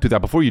 something like don't do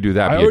that. Before you do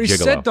that, I be a already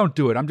gigolo. said don't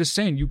do it. I'm just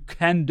saying you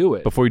can do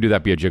it. Before you do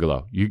that, be a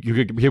gigolo. You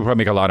could probably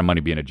make a lot of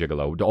money being a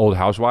gigolo. The old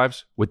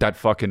housewives with that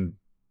fucking,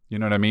 you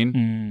know what I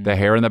mean? The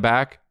hair in the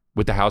back.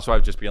 with the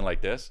housewives just being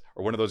like this,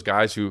 or one of those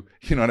guys who,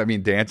 you know what I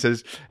mean,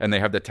 dances and they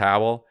have the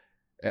towel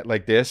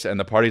like this, and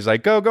the party's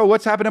like, go,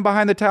 what's happening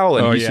behind the towel?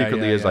 And he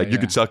secretly is like, you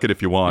could suck it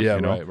if you want. Yeah,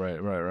 you know?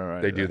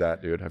 right. They do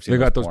that, dude. I've seen they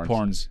got those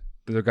porns.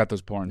 They got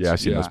those porns. Yeah, I've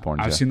seen those porns.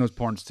 I've seen those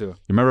porns too. You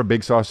remember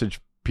Big Sausage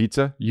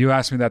Pizza? You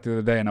asked me that the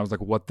other day, and I was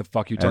like, what the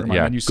fuck are you talking about?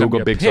 Yeah, And you Google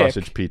sent me Big pic,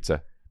 Sausage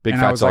Pizza. Big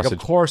and fat I was sausage like,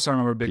 of course I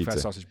remember Big pizza.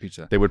 Fat Sausage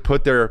Pizza. They would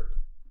put their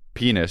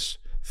penis...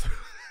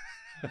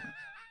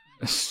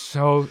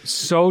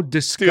 So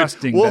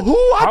disgusting. Dude, well, who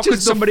watches how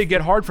could somebody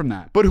get hard from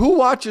that? But who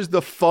watches the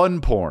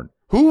fun porn?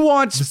 Who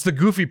wants it's the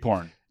goofy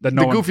porn?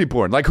 Goofy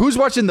porn. Like who's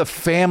watching the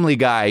Family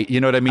Guy? You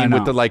know what I mean?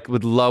 With the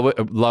with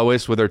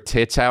Lois with her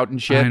tits out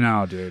and shit. I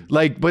know, dude.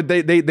 Like, but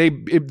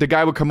the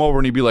guy would come over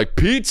and he'd be like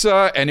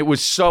pizza, and it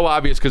was so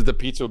obvious because the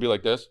pizza would be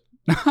like this,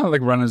 like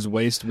run his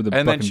waist with a.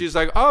 And then she's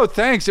like, "Oh,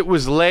 thanks. It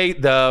was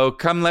late though.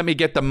 Come, let me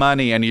get the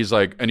money." And he's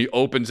like, and he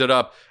opens it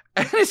up,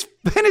 and his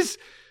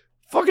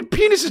fucking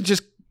penis is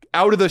just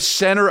out of the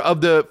center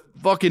of the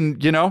fucking,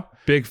 you know,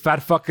 big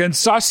fat fucking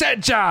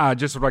sausage,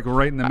 just like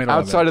right in the middle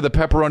outside of the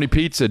pepperoni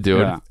pizza,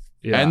 dude.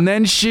 Yeah. And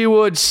then she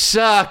would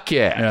suck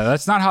it. Yeah,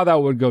 that's not how that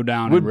would go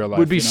down in real life.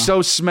 Would be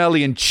so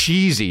smelly and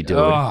cheesy, dude.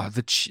 Oh,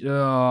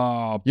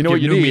 you know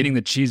what you need? Meaning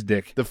the cheese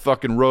dick. The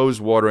fucking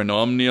rose water and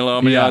What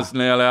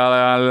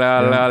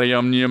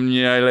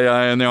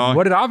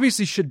it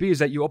obviously should be is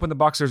that you open the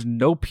box, there's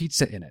no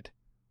pizza in it.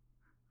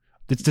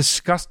 It's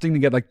disgusting to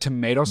get like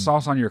tomato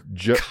sauce on your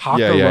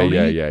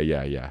cockaroni.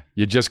 Yeah.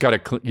 You just gotta,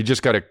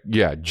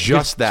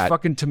 just that.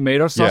 Fucking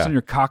tomato sauce on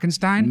your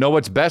cockenstein. Know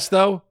what's best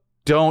though?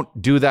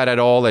 Don't do that at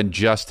all and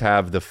just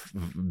have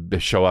the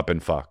show up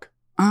and fuck.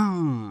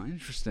 Oh,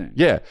 interesting.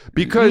 Yeah,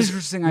 because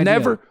interesting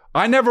idea.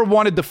 I never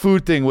wanted the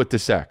food thing with the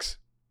sex.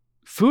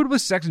 Food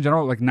with sex in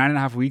general, like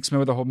 9.5 weeks.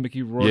 Remember the whole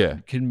Mickey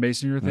Rourke, Kid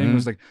Masonry thing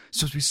was like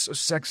supposed to be so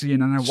sexy,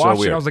 and then I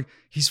watched it. I was like,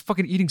 he's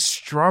fucking eating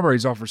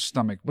strawberries off her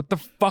stomach. What the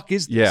fuck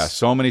is this? Yeah,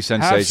 so many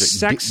sensations.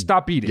 Have sex,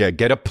 stop eating. Yeah,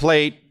 get a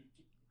plate.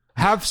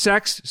 Have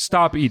sex,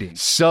 stop eating.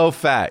 So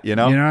fat, you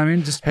know? You know what I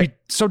mean? Just be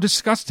so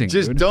disgusting.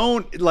 Just dude.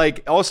 don't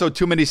like. Also,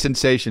 too many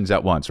sensations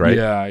at once, right?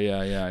 Yeah.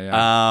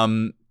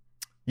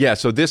 Yeah.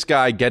 So this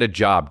guy, get a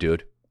job,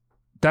 dude.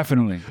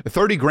 Definitely.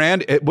 30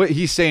 grand. What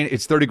he's saying,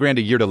 it's 30 grand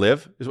a year to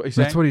live, is what he's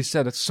saying? That's what he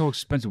said. That's so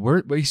expensive.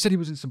 But he said he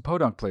was in some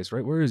podunk place,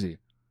 right? Where is he?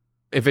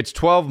 If it's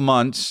 12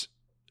 months,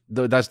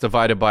 that's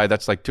divided by,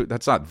 that's like two.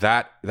 That's not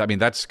that. I mean,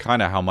 that's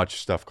kind of how much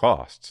stuff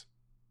costs.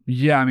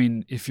 Yeah. I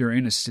mean, if you're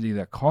in a city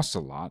that costs a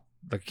lot,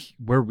 like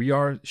where we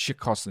are, shit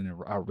costs an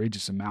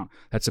outrageous amount.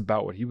 That's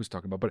about what he was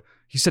talking about. But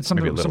he said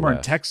something somewhere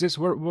in Texas.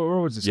 Where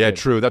was this? Yeah, kid?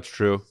 True. That's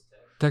true.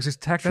 Texas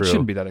Tech? That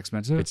shouldn't be that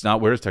expensive. It's not.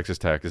 Where is Texas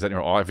Tech? Is that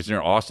near? If it's near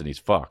Austin, he's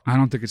fucked. I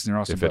don't think it's near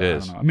Austin. If it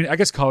is, I don't know. I mean, I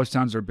guess college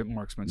towns are a bit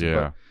more expensive.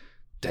 Yeah.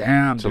 But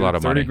damn, it's a lot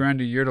of money. 30 grand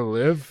a year to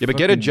live. Yeah, but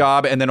get a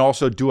job and then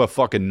also do a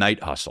fucking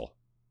night hustle.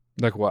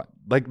 Like what?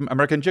 Like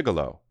American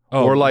Gigolo.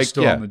 Oh, or like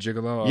still on the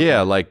Gigolo. Okay.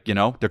 Yeah, like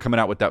they're coming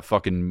out with that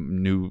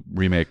fucking new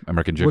remake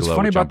American Gigolo. What's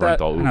funny about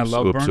that? Oops, and I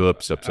love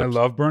Bernthal. I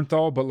love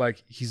Bernthal, but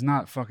like he's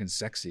not fucking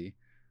sexy.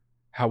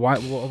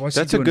 What's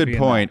That's a good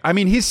point. I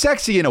mean, he's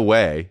sexy in a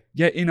way.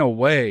 Yeah, in a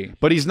way.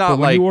 But he's not when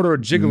like you order a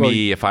Gigolo,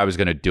 me. If I was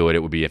going to do it, it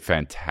would be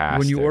fantastic.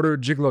 When you order a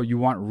Gigolo, you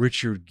want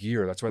richer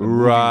gear. That's why the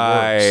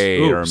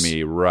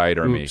movie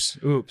works.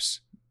 Oops.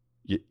 Oops.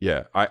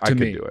 Yeah, I could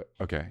do it.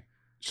 Okay.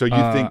 So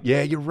you think,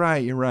 yeah, you're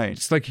right.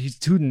 It's like he's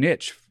too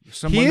niche.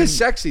 He is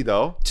sexy,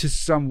 though. To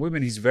some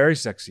women, he's very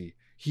sexy.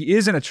 He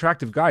is an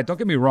attractive guy. Don't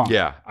get me wrong.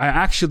 Yeah. I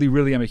actually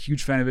really am a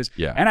huge fan of his.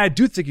 Yeah. And I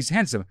do think he's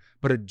handsome.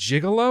 But a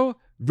Gigolo,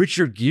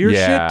 Richard Gere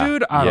shit,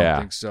 dude? I don't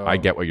think so. I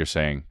get what you're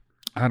saying.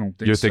 I don't think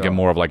so. You're thinking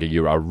more of like a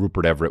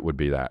Rupert Everett would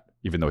be that,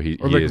 even though he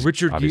like is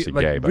Richard obviously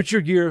Gere, gay. like but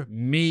Richard Gere,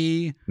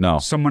 me,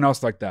 someone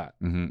else like that.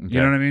 Mm-hmm, okay.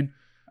 You know what I mean?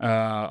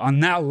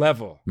 On that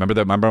level.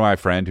 Remember my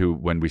friend who,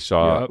 when we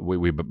saw,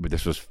 we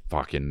this was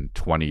fucking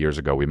 20 years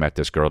ago, we met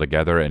this girl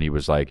together and he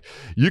was like,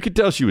 you could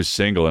tell she was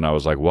single. And I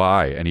was like,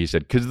 why? And he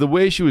said, because the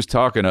way she was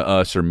talking to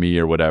us or me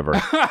or whatever.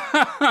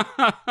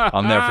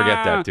 I'll never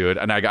forget that, dude.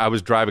 And I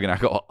was driving and I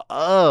go,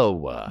 oh.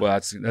 Well,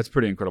 that's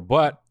pretty incredible.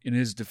 But in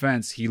his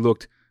defense, he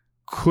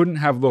couldn't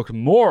have looked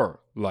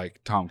more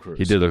like Tom Cruise.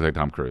 He did look like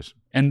Tom Cruise.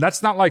 And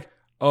that's not like,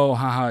 oh,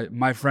 haha,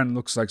 my friend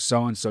looks like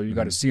so-and-so, you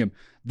got to see him.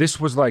 This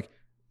was like,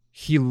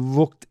 he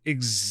looked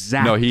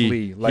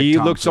exactly like he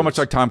Tom looked Cruise. so much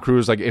like Tom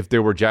Cruise. Like if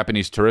there were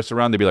Japanese tourists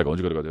around, they'd be like, "Oh,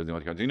 you gotta go,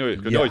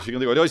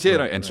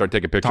 and start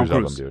taking pictures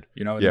of him, dude."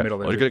 You know, in the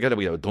middle of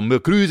it. Tom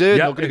Cruise,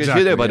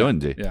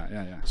 exactly.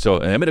 Yeah. So,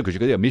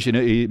 Mission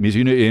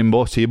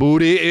Impossible,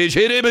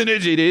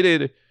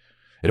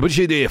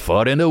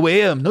 far and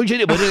away. No,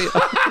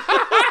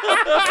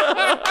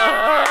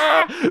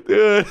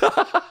 dude.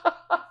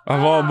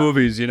 Of all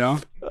movies, you know.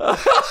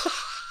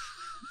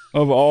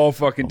 Of all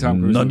fucking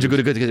Tom Cruise. All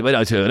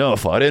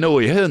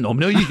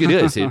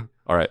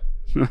right.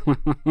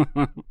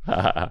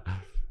 All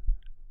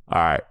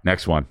right.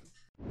 Next one.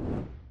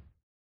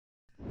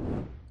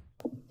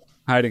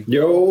 Hiding.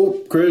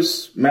 Yo,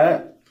 Chris,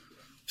 Matt.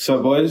 What's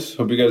up, boys?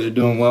 Hope you guys are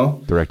doing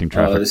well. Directing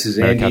traffic. This is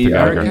Andy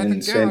out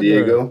in San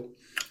Diego.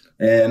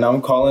 and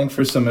I'm calling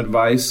for some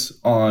advice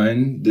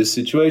on this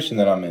situation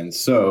that I'm in.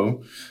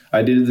 So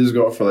I dated this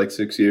girl for like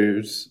 6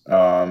 years,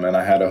 and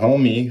I had a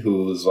homie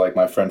who was like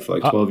my friend for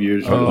like 12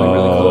 years. We were like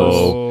really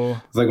close.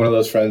 It's like one of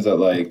those friends that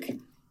like,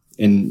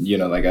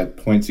 like at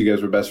points you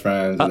guys were best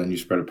friends, and then you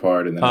spread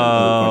apart, and then at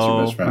other points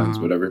you're best friends,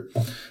 whatever.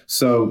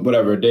 So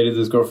whatever, dated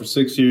this girl for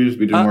 6 years.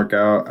 We didn't work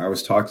out. I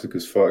was toxic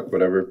as fuck,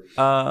 whatever.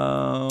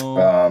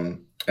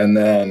 And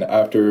then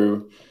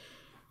after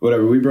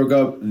whatever, we broke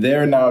up.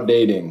 They're now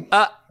dating.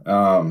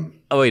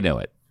 We knew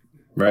it.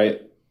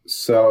 Right?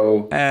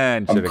 So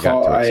and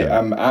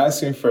I'm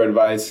asking for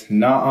advice,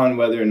 not on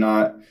whether or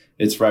not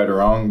it's right or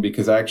wrong,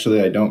 because actually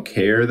I don't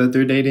care that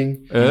they're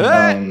dating. Look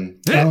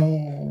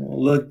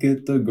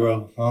at the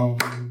growth.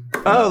 Look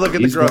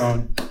at the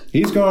growth.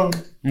 He's gone.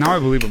 Now I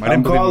believe him.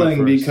 I'm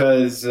calling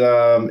because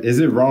is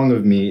it wrong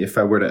of me if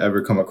I were to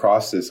ever come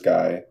across this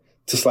guy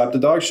to slap the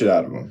dog shit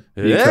out of him?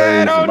 Because,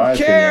 I don't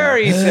care,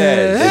 he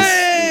says.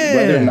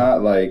 Whether or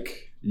not,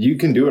 like, you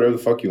can do whatever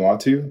the fuck you want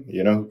to,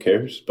 who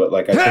cares? But,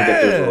 like, I think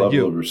that there's a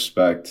level of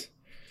respect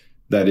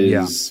that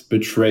is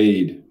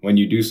betrayed when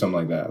you do something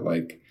like that.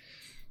 Like,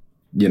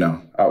 we're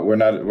not in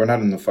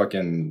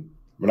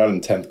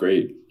 10th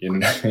grade. You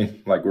know what I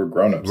mean? Like, we're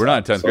grown-ups. We're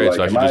not in 10th grade, like,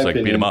 so I should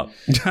just, beat him up.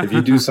 If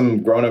you do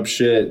some grown-up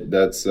shit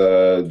that's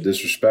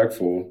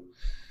disrespectful,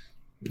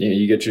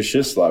 you get your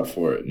shit slapped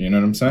for it. You know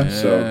what I'm saying?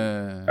 So,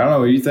 I don't know.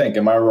 What do you think?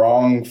 Am I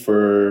wrong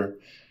for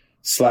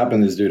slapping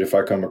this dude if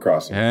I come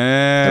across him?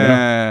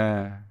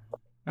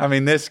 I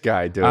mean, this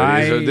guy, dude.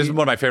 This is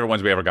one of my favorite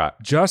ones we ever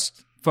got.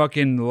 Just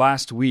fucking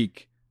last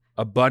week,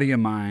 a buddy of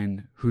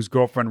mine whose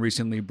girlfriend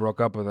recently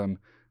broke up with him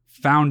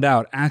found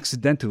out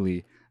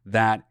accidentally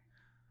that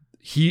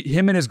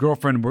him and his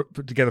girlfriend were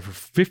put together for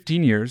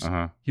 15 years.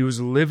 He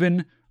was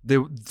living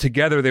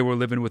together. They were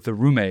living with the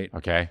roommate,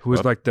 who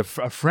was like a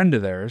friend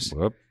of theirs.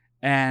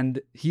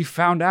 And he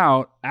found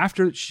out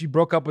after she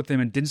broke up with him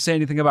and didn't say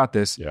anything about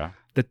this,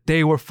 that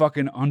they were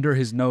fucking under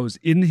his nose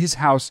in his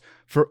house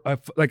for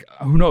like,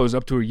 who knows,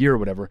 up to a year or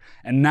whatever.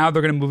 And now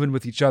they're going to move in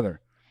with each other.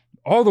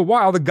 All the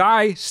while, the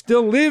guy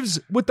still lives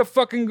with the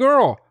fucking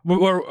girl.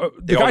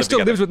 The guy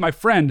still lives with my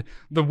friend.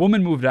 The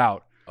woman moved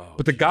out.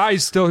 But the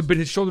guy's still been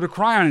his shoulder to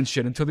cry on and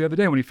shit until the other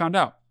day when he found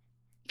out.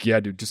 Yeah,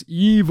 dude, just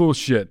evil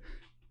shit.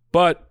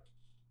 But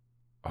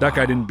that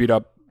guy didn't beat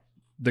up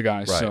the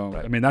guy.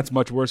 I mean, that's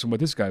much worse than what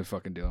this guy's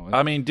fucking dealing with.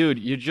 I mean, dude,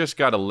 you just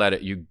got to let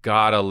it. You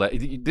got to let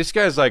this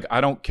guy's like,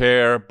 I don't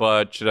care,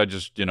 but should I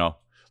just,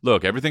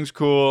 look, everything's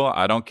cool.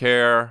 I don't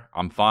care.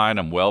 I'm fine.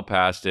 I'm well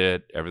past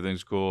it.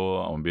 Everything's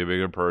cool. I want to be a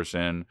bigger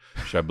person.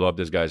 Should I blow up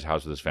this guy's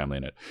house with his family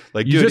in it?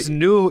 Like, you just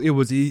knew it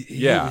was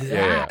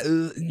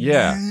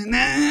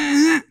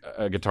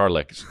guitar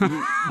licks.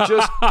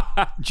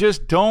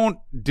 just don't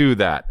do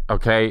that.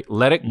 Okay,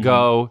 let it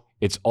go.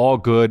 It's all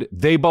good.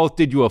 They both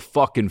did you a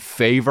fucking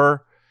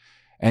favor,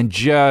 and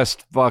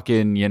just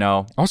fucking,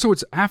 Also,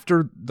 it's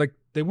after, like,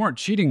 they weren't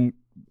cheating.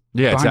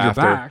 Yeah, it's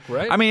after. Your back,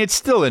 right? I mean, it's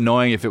still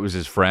annoying if it was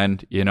his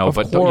friend, Of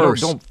but course.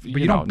 don't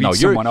beat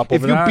someone up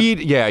over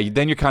that.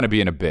 Then you're kind of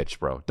being a bitch,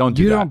 bro. Don't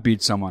do that. You don't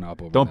beat someone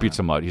up over that. Don't beat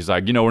someone up. He's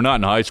like, we're not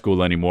in high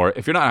school anymore.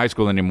 If you're not in high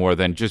school anymore,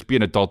 then just be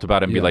an adult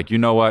about it and be like, you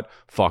know what?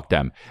 Fuck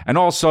them. And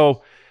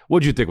also,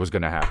 what do you think was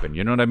going to happen?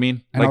 You know what I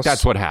mean? And like,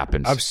 that's what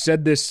happens. I've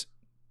said this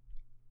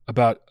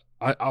about,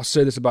 I'll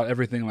say this about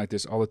everything like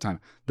this all the time.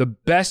 The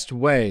best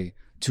way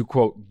to,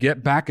 quote,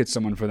 get back at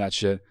someone for that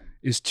shit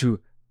is to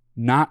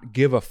not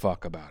give a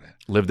fuck about it.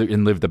 Live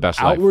the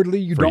best life. Outwardly,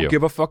 you don't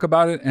give a fuck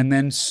about it. And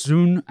then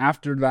soon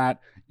after that,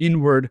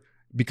 inward,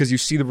 because you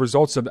see the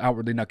results of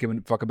outwardly not giving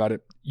a fuck about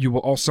it, you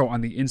will also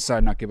on the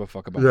inside not give a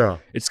fuck about it.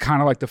 It's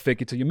kind of like the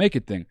fake it till you make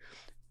it thing.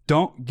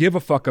 Don't give a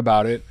fuck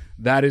about it.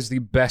 That is the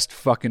best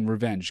fucking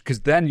revenge.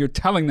 Because then you're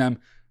telling them,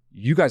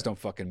 you guys don't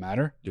fucking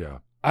matter. Yeah.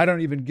 I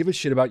don't even give a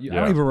shit about you. I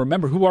don't even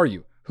remember. Who are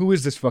you? Who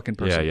is this fucking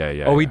person?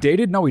 Yeah. We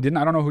dated? No, we didn't.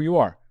 I don't know who you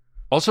are.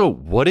 Also,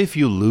 what if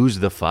you lose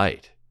the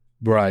fight?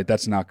 Right,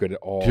 that's not good at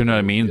all. Do you know what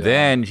I mean? Yeah.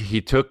 Then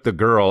he took the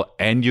girl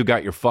and you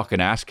got your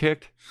fucking ass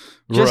kicked.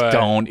 Just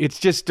don't. It's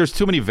just, there's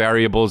too many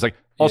variables. Like,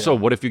 also,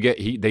 what if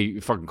they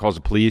fucking calls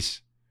the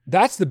police?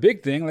 That's the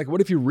big thing. like,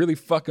 what if you really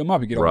fuck him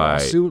up? You get a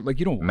lawsuit? Like,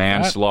 you don't want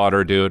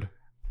manslaughter, dude.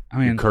 I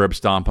mean, you curb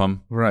stomp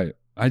him. Right.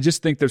 I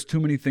just think there's too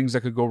many things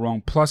that could go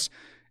wrong. Plus,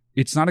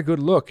 it's not a good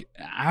look.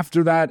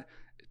 After that,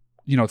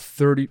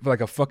 30,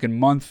 like a fucking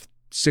month,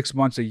 6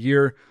 months, a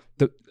year,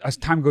 as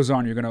time goes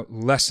on, you're going to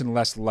less and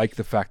less like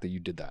the fact that you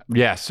did that.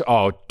 Yes.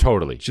 Oh,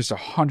 totally. Just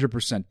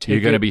 100% You're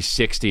going to be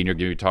 60 and you're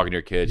going to be talking to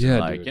your kids and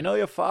like, dude.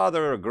 Your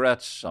father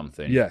regrets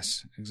something.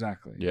 Yes,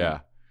 exactly. Yeah.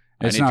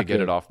 I need to get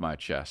it off my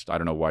chest. I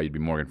don't know why you'd be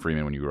Morgan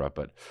Freeman when you grew up,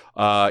 but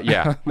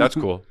yeah, that's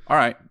cool. All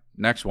right.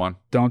 Next one.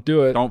 Don't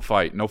do it. Don't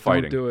fight. No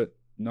fighting. Don't do it.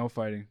 No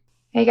fighting.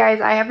 Hey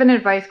guys, I have an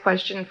advice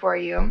question for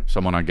you.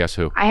 Someone on Guess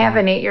Who. I have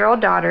an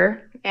 8-year-old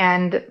daughter,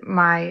 and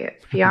my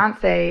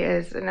fiance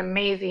is an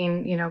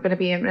amazing, going to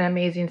be an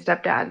amazing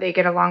stepdad. They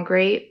get along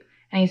great,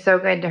 and he's so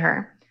good to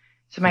her.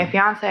 So my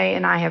fiance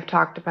and I have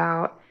talked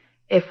about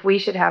if we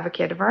should have a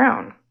kid of our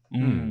own.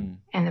 And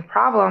the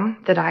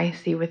problem that I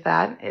see with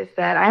that is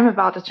that I'm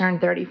about to turn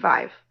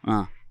 35.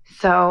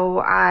 So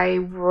I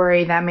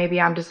worry that maybe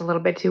I'm just a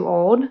little bit too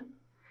old.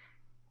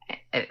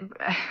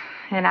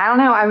 And I don't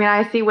know. I mean,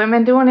 I see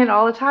women doing it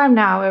all the time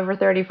now over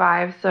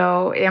 35.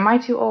 So am I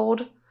too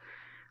old?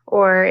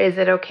 Or is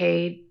it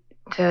okay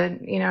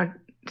to,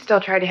 still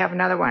try to have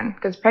another one?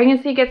 Because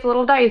pregnancy gets a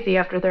little dicey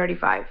after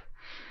 35.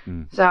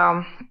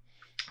 So,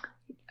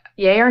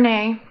 yay or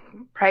nay,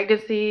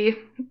 pregnancy.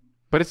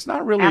 But it's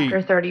not really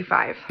after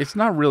 35. It's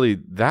not really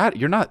that.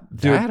 You're not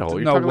that old.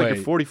 You're talking like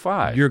you're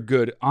 45. You're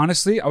good.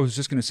 Honestly, I was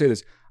just going to say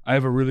this. I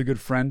have a really good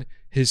friend.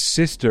 His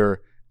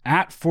sister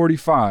at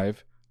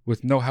 45,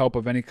 with no help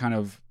of any kind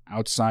of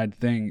outside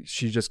thing,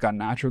 she just got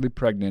naturally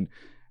pregnant,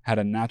 had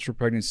a natural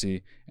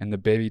pregnancy, and the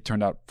baby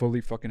turned out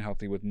fully fucking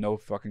healthy with no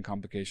fucking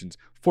complications.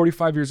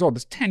 45 years old.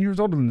 That's 10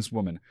 years older than this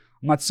woman.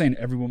 I'm not saying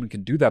every woman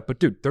can do that, but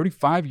dude,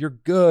 35, you're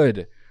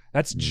good.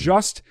 That's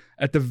just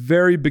at the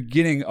very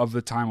beginning of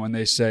the time when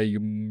they say you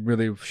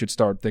really should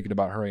start thinking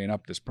about hurrying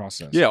up this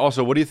process. Yeah.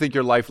 Also, what do you think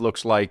your life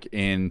looks like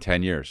in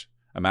 10 years?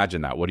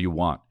 Imagine that. What do you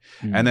want?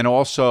 And then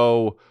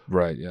also,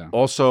 right. Yeah.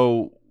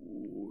 Also,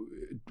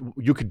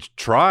 you could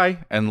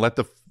try and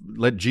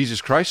let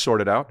Jesus Christ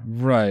sort it out.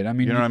 Right. I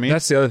mean, you know what I mean?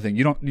 That's the other thing.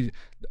 You don't need.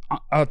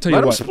 I'll tell you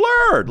what. Let him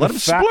splurge. Let him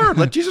splurge.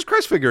 Let Jesus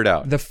Christ figure it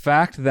out. The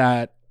fact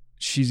that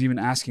she's even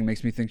asking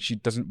makes me think she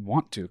doesn't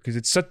want to,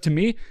 because to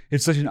me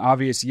it's such an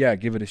obvious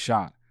give it a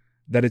shot,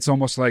 that it's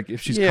almost like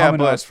if she's coming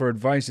to us for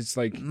advice, it's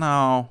like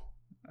no.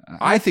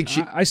 I think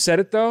she. I said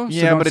it though. So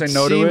yeah, don't but say it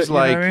no seems to it,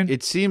 like you know what I mean?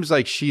 It seems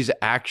like she's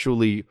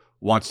actually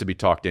wants to be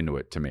talked into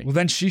it. To me, well,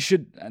 then she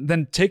should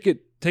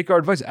take our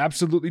advice.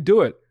 Absolutely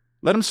do it.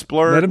 Let him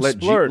splurt. Let him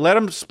splurt. Let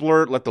him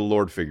splurt. Let the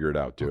Lord figure it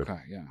out, dude.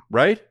 Okay, yeah.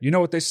 Right? You know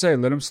what they say.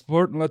 Let him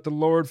splurt and let the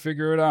Lord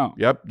figure it out.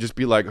 Yep. Just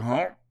be like,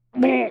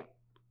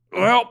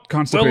 well,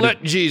 constipated. We'll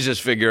let Jesus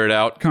figure it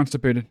out.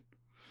 Constipated.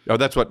 Oh,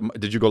 that's what.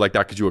 Did you go like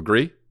that because you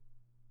agree?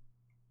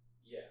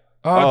 Yeah.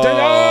 I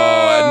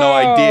had no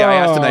idea. I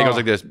asked him that. He goes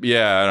like this.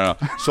 Yeah, I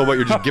don't know. So what,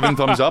 you're just giving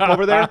thumbs up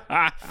over there?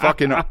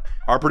 Fucking,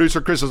 our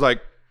producer Chris is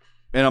like,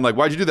 and I'm like,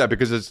 why'd you do that?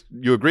 Because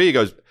you agree?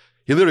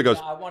 He literally goes,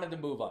 I wanted to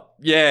move on.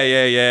 Yeah.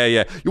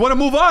 You want to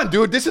move on,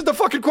 dude? This is the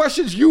fucking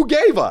questions you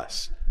gave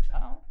us.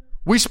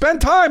 We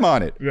spent time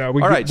on it. Yeah. All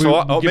right.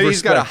 So maybe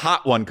he's got a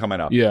hot one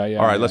coming up. Yeah.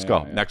 All right, let's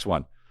go. Next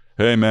one.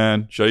 Hey,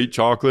 man, should I eat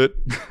chocolate?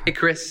 Hey,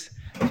 Chris.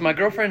 So my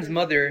girlfriend's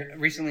mother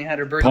recently had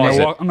her birthday. I'm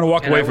going to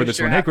walk away for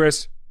this one. Hey,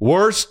 Chris.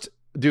 Worst,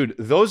 dude,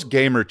 those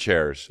gamer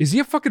chairs. Is he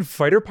a fucking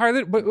fighter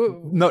pilot?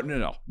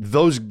 No.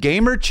 Those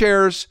gamer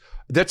chairs,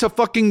 that's a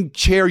fucking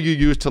chair you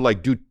use to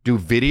like do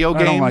video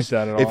games. I don't like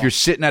that at all. If you're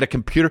sitting at a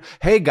computer.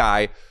 Hey,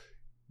 guy,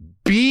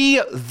 be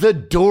the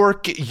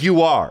dork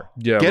you are.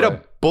 Yeah, Get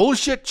a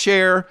bullshit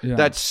chair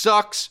that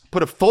sucks.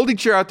 Put a folding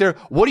chair out there.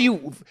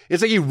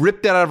 It's like you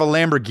ripped that out of a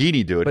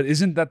Lamborghini, dude. But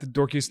isn't that the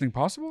dorkiest thing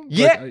possible?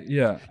 Yeah.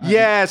 Yeah.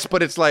 Yes,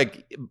 but it's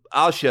like,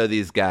 I'll show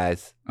these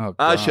guys. Oh,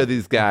 I'll show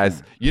these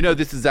guys. Okay.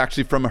 This is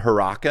actually from a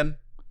Huracan.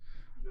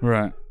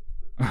 Right.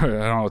 I don't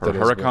know what that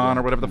is. Huracan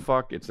or whatever the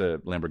fuck. It's a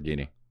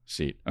Lamborghini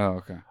seat. Oh,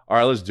 okay. All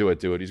right, let's do it,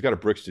 dude. He's got a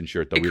Brixton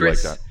shirt, though. Hey, we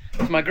Chris. like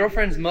that. So my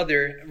girlfriend's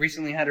mother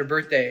recently had her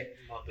birthday,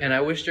 and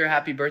I wished her a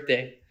happy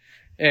birthday.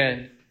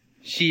 And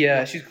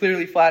she's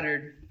clearly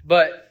flattered,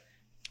 but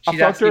she's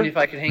asking if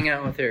I could hang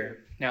out with her.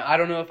 Now, I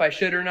don't know if I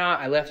should or not.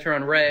 I left her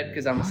on red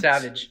because I'm a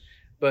savage,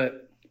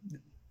 but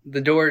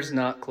the door's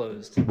not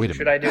closed. Wait a minute.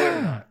 Should I do it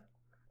or not?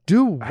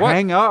 Dude, what?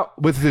 Hang out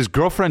with his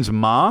girlfriend's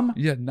mom?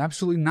 Yeah,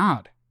 absolutely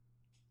not.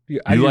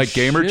 You like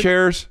gamer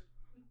chairs?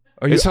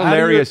 It's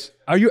hilarious.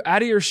 Are you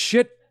out of your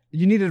shit?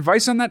 You need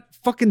advice on that?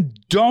 Fucking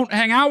don't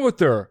hang out with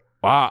her.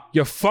 Wow.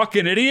 You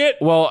fucking idiot.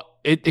 Well,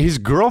 his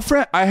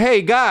girlfriend?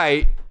 Hey,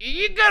 guy,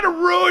 you gotta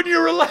ruin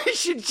your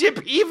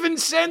relationship even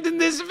sending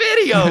this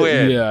video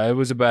in. Yeah, it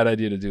was a bad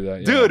idea to do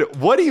that. Yeah. Dude,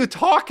 what are you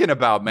talking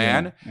about,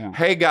 man? Yeah.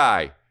 Hey,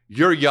 guy,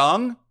 you're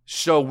young,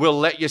 so we'll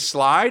let you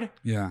slide.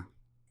 Yeah.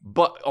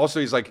 But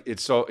also, he's like,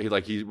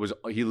 he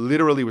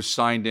literally was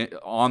signed in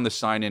on the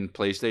sign-in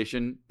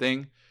PlayStation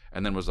thing,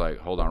 and then was like,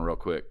 hold on, real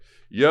quick.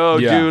 Yo,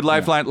 dude,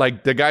 Lifeline.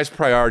 Like, the guy's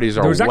priorities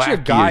are. There was actually a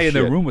guy in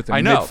the shit. room with him.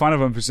 I know. He made fun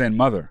of him for saying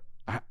mother.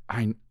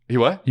 He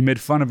what? He made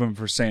fun of him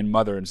for saying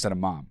mother instead of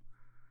mom.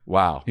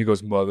 Wow. He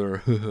goes,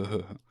 mother.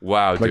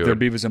 Wow, like dude. they're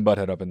Beavis and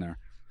Butthead up in there.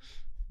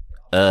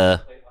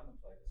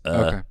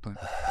 Okay.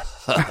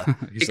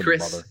 Hey,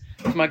 Chris.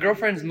 So my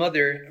girlfriend's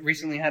mother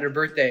recently had her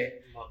birthday,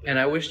 and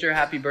I wished her a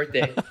happy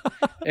birthday.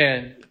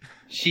 And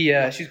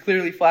she's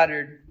clearly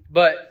flattered,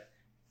 but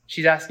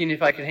she's asking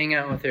if I could hang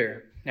out with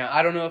her. Now,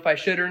 I don't know if I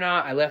should or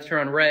not. I left her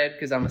on red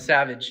because I'm a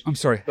savage. I'm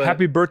sorry.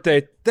 Happy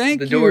birthday.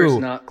 Thank you. The door's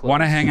not closed.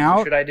 Want to hang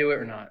out? Should I do it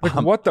or not?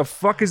 Like, what the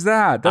fuck is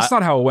that? That's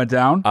not how it went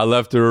down. I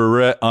left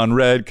her on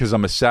red because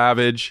I'm a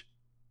savage.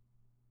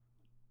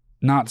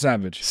 Not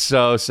savage.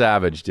 So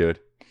savage, dude.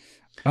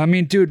 I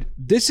mean, dude,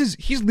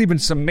 he's leaving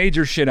some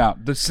major shit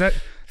out. The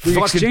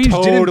exchange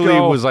totally didn't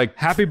go, was like,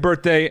 happy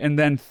birthday, and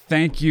then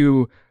thank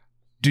you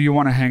do you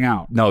want to hang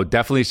out? No,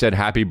 definitely said,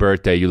 happy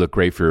birthday. You look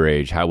great for your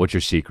age. What's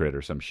your secret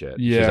or some shit?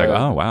 Yeah. She's like,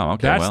 oh, wow.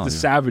 Okay. That's the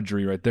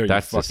savagery right there.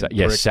 That's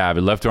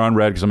savage. Left her on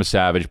red because I'm a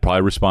savage.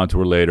 Probably respond to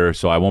her later.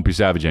 So I won't be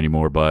savage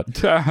anymore.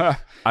 But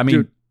I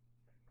mean,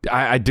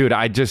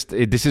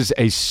 this is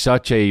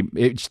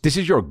this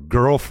is your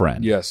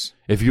girlfriend. Yes.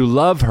 If you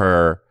love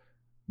her,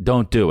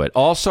 don't do it.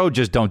 Also,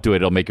 just don't do it.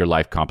 It'll make your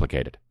life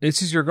complicated.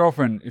 This is your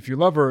girlfriend. If you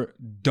love her,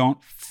 don't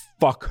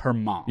fuck her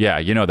mom. Yeah,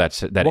 you know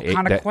that what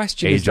kind of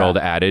question is that? Age-old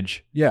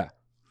adage. Yeah.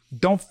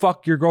 Don't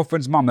fuck your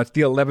girlfriend's mom. That's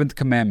the 11th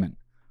commandment.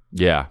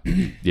 Yeah.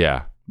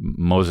 Yeah.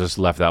 Moses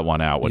left that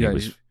one out when he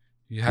was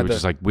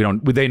just like,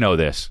 they know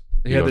this.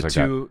 He had the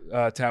two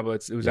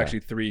tablets. It was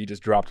actually 3. He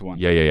just dropped one.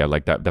 Yeah.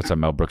 Like that. That's a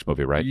Mel Brooks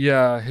movie, right?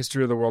 Yeah.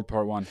 History of the World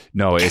Part 1.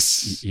 No,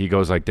 he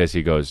goes like this.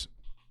 He goes,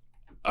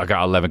 I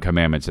got 11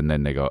 commandments, and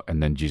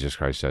then Jesus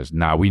Christ says,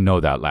 nah, we know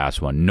that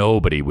last one.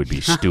 Nobody would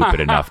be stupid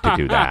enough to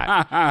do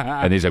that.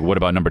 And he's like, what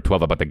about number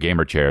 12 about the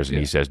gamer chairs? And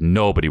he says,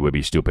 nobody would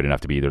be stupid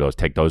enough to be either of those.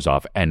 Take those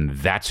off. And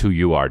that's who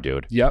you are,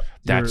 dude. Yep.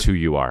 That's who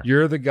you are.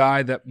 You're the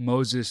guy that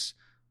Moses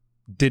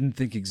didn't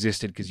think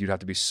existed because you'd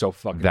have to be so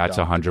fucking That's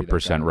dumb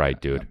 100% right,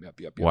 dude.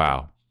 Yep.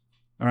 Wow.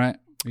 All right.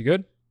 You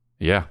good?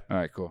 Yeah. All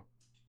right, cool.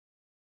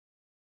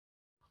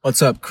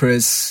 What's up,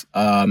 Chris,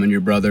 and your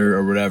brother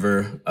or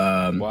whatever?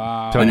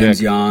 Wow. My name's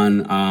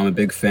Jan. I'm a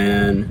big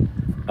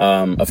fan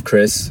of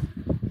Chris.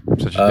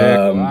 Such a dick.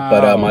 Wow.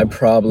 But my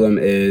problem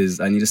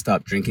is I need to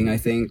stop drinking, I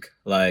think.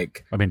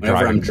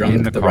 Whenever I'm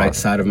drunk, the right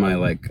side of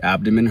my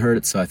abdomen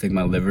hurts, so I think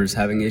my liver's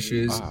having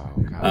issues. Oh,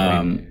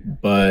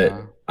 God. But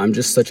I'm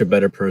just such a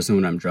better person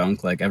when I'm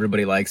drunk.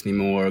 Everybody likes me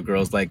more,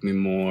 girls like me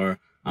more,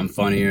 I'm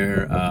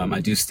funnier. I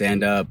do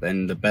stand up,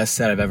 and the best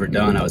set I've ever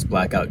done, I was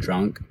blackout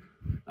drunk.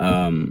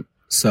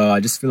 So I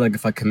just feel like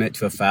if I commit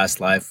to a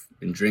fast life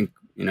and drink,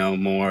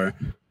 more,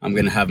 I'm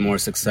going to have more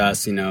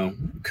success,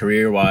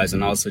 career-wise,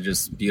 and also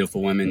just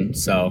beautiful women.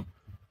 So,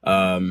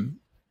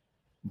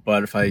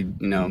 but if I,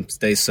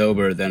 stay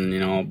sober,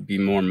 then, I'll be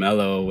more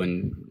mellow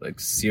and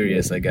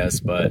serious, I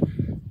guess, but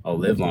I'll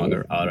live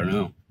longer. I don't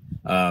know.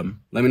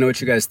 Let me know what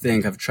you guys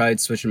think. I've tried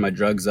switching my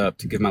drugs up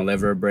to give my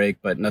liver a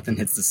break, but nothing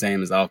hits the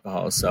same as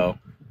alcohol. So,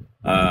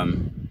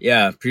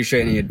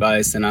 appreciate any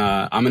advice. And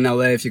I'm in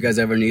LA. If you guys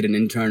ever need an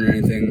intern or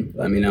anything,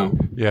 let me know.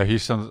 Yeah, he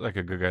sounds like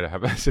a good guy to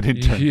have as an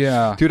intern.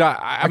 Yeah. Dude,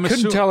 I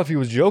couldn't tell if he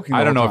was joking.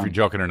 I don't know if you're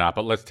joking or not,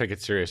 but let's take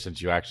it serious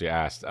since you actually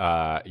asked.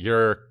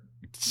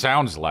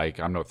 Sounds like,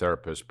 I'm no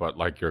therapist, but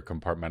you're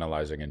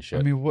compartmentalizing and shit.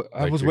 I mean,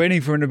 I was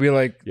waiting for him to be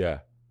like... Yeah.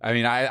 I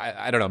mean,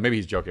 I don't know. Maybe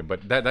he's joking,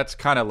 but that's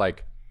kind of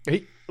like...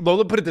 Well,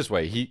 let's put it this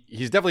way.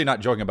 He's definitely not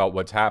joking about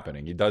what's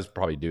happening. He does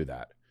probably do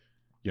that.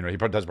 He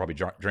does probably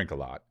drink a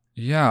lot.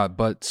 Yeah,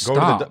 but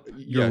stop.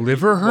 Your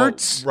liver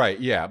hurts? Well, right,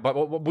 yeah.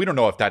 But we don't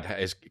know if that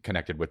is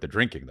connected with the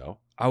drinking, though.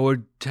 I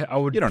would.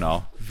 You don't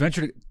know.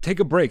 Venture to take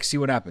a break, see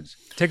what happens.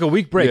 Take a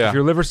week break. Yeah. If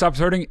your liver stops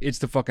hurting, it's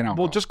the fucking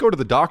alcohol. Well, just go to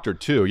the doctor,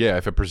 too. Yeah,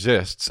 if it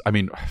persists. I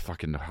mean,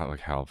 fucking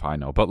hell if I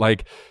know. But,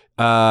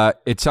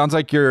 it sounds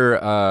like you're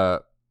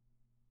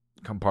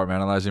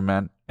compartmentalizing,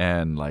 man.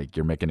 And,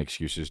 you're making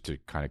excuses to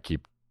kind of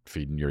keep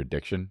feeding your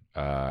addiction.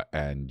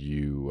 And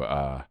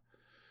you're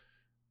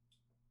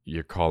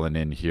calling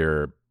in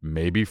here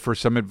maybe for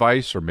some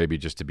advice or maybe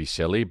just to be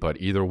silly, but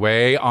either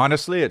way,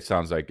 honestly, it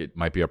sounds like it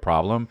might be a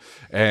problem.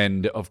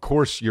 And of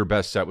course, your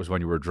best set was when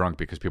you were drunk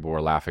because people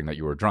were laughing that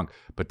you were drunk,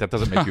 but that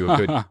doesn't make you a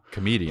good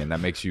comedian. That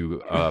makes you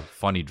a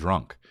funny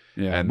drunk.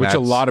 Yeah, and which a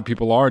lot of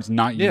people are. It's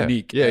not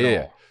unique at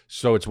all.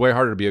 So it's way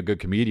harder to be a good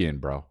comedian,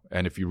 bro.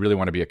 And if you really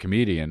want to be a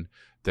comedian,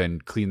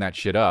 then clean that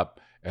shit up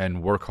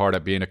and work hard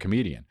at being a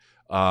comedian.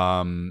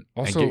 And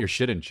get your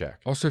shit in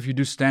check. Also, if you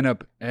do stand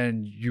up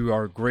and you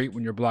are great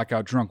when you're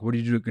blackout drunk, what are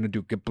you going to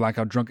do? Get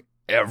blackout drunk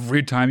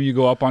every time you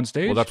go up on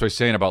stage? Well, that's what I'm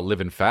saying about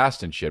living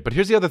fast and shit. But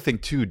here's the other thing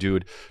too,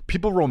 dude.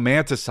 People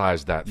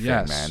romanticize that thing,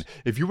 man.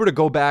 If you were to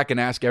go back and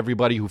ask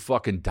everybody who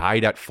fucking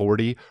died at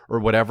 40 or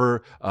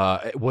whatever,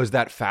 was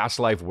that fast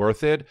life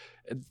worth it?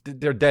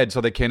 They're dead, so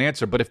they can't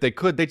answer. But if they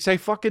could, they'd say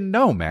fucking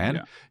no, man.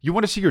 Yeah. You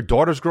want to see your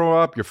daughters grow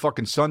up, your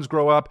fucking sons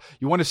grow up.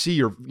 You want to see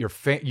your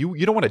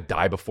you don't want to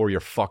die before your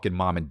fucking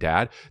mom and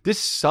dad. This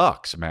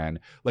sucks, man.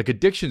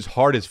 Addiction's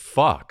hard as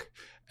fuck.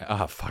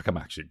 Fuck, I'm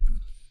actually...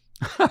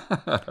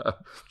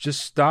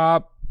 Just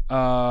stop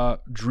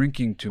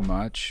drinking too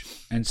much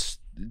and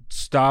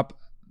stop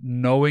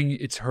knowing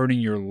it's hurting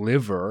your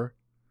liver,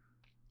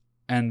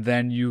 and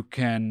then you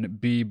can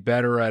be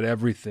better at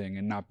everything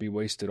and not be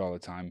wasted all the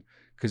time.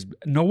 Because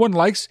no one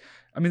likes...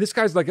 I mean, this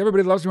guy's like,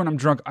 everybody loves me when I'm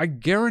drunk. I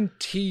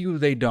guarantee you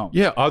they don't.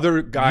 Yeah,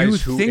 other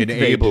guys who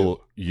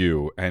enable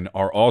you and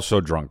are also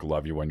drunk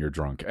love you when you're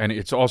drunk. And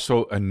it's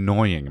also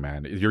annoying,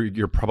 man.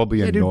 You're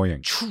probably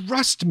annoying. Dude,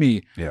 trust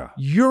me. Yeah.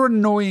 You're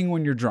annoying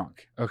when you're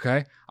drunk,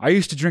 okay? I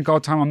used to drink all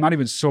the time. I'm not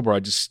even sober. I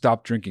just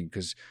stopped drinking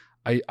because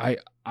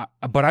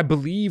but I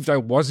believed I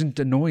wasn't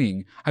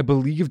annoying. I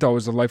believed I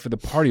was the life of the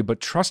party. But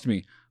trust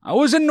me, I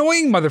was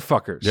annoying,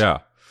 motherfuckers. Yeah.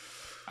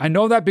 I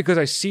know that because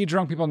I see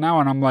drunk people now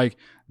and I'm like,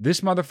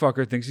 this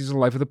motherfucker thinks he's the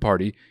life of the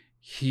party.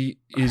 He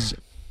is,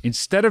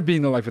 instead of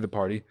being the life of the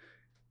party,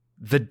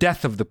 the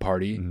death of the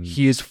party,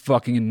 he is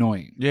fucking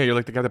annoying. Yeah, you're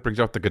like the guy that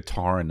brings out the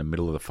guitar in the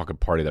middle of the fucking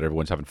party that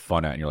everyone's having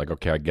fun at, and you're like,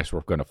 okay, I guess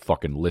we're gonna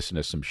fucking listen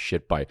to some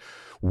shit by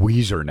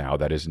Weezer now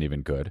that isn't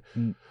even good.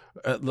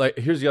 Like,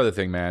 here's the other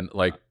thing, man.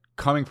 Like,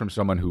 coming from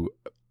someone who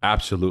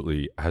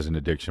absolutely has an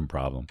addiction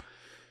problem,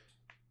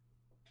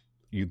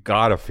 you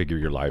gotta figure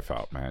your life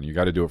out, man. You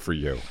gotta do it for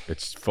you.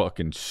 It's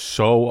fucking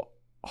so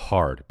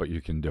hard, but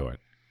you can do it.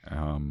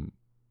 I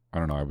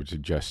don't know. I would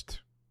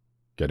suggest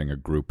getting a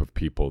group of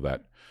people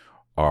that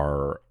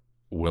are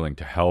willing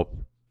to help,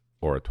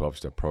 or a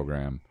 12-step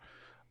program.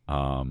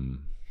 And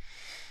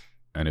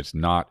it's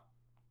not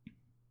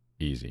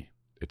easy.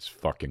 It's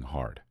fucking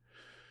hard.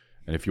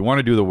 And if you want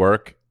to do the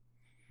work,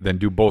 then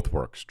do both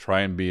works.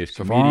 Try and be a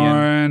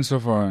comedian. So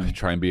far.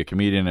 Try and be a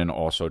comedian, and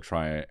also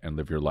try and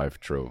live your life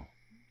true.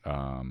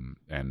 And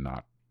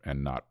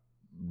not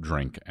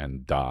drink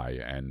and die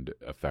and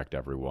affect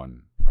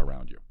everyone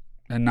around you.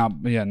 And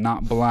not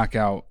black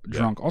out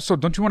drunk. Yeah. Also,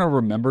 don't you want to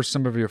remember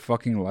some of your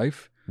fucking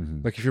life?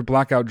 Like, if you're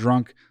blackout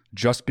drunk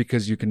just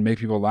because you can make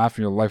people laugh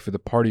in your life with a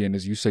party, and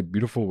as you say,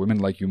 beautiful women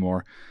like you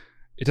more,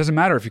 it doesn't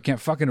matter if you can't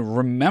fucking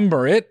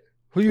remember it.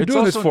 Who are you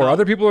doing this for?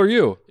 Other people or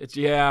you?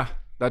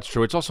 That's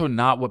true. It's also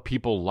not what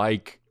people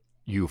like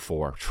you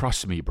for.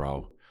 Trust me,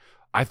 bro.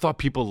 I thought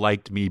people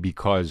liked me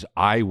because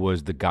I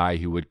was the guy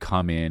who would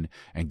come in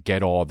and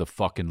get all the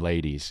fucking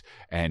ladies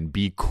and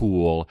be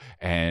cool,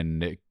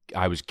 and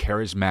I was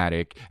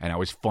charismatic and I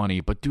was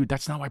funny. But dude,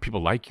 that's not why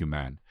people like you,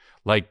 man.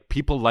 Like,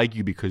 people like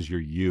you because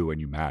you're you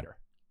and you matter.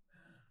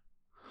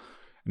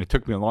 And it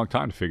took me a long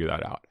time to figure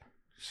that out.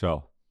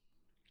 So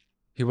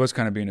he was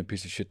kind of being a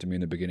piece of shit to me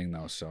in the beginning,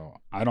 though. So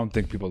I don't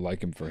think people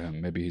like him for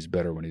him. Maybe he's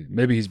better when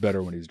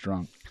he's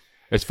drunk.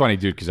 It's funny,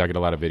 dude, because I get a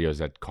lot of videos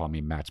that call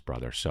me Matt's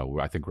brother, so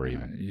I think we're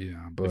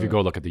even. But if you go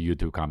look at the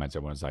YouTube comments,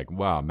 everyone's like,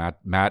 wow,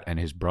 Matt and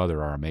his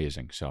brother are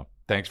amazing. So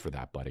thanks for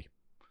that, buddy.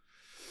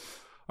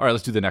 All right,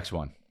 let's do the next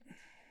one.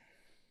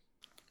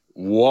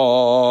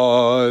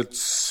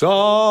 What's up?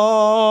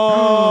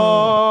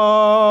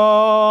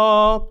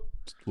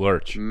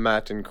 Lurch.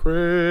 Matt and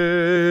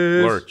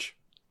Chris. Lurch.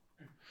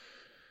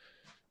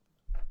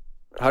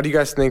 How do you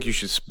guys think you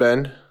should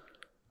spend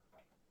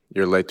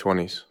your late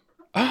 20s?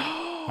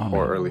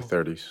 Or early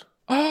 30s?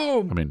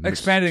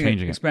 Expanding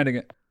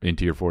it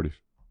into your 40s.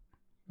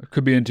 It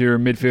could be into your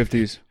mid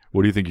 50s.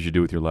 What do you think you should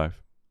do with your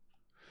life?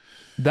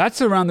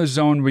 That's around the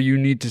zone where you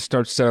need to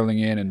start settling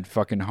in and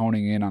fucking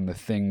honing in on the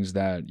things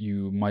that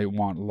you might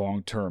want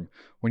long term.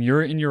 When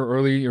you're in your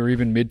early or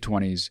even mid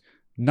 20s,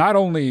 not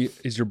only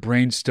is your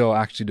brain still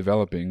actually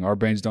developing, our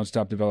brains don't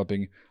stop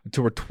developing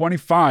until we're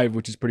 25,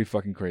 which is pretty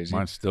fucking crazy.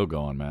 Mine's still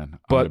going, man. I'm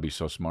going to be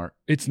so smart.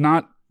 It's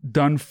not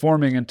done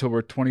forming until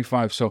we're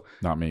 25. So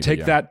not me,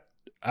 that,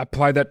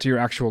 apply that to your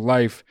actual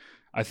life.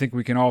 I think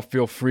we can all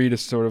feel free to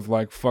sort of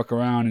like fuck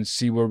around and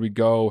see where we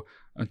go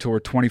until we're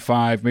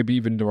 25, maybe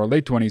even into our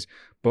late 20s.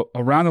 But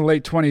around the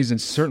late 20s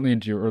and certainly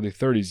into your early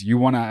 30s, you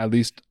want to at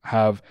least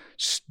have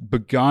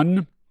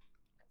begun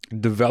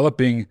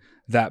developing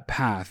that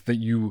path that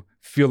you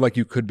feel like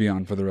you could be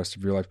on for the rest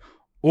of your life,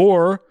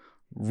 or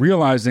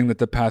realizing that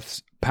the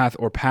paths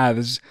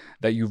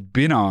that you've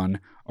been on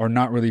are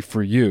not really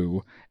for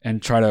you,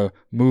 and try to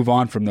move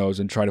on from those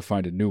and try to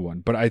find a new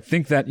one. But I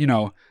think that,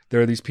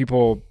 there are these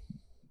people,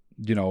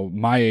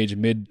 my age,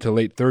 mid to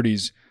late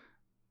 30s,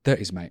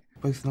 mate.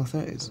 Both in our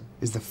 30s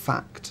is the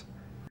fact.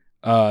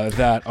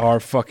 That are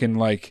fucking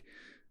like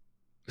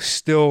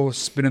still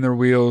spinning their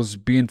wheels,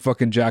 being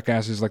fucking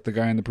jackasses like the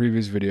guy in the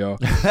previous video.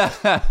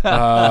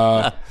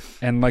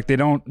 And like they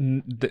don't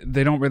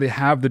really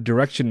have the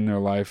direction in their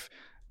life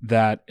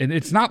and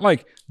it's not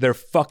like they're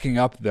fucking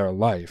up their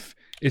life.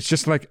 It's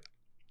just like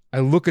I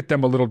look at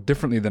them a little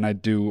differently than I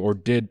do or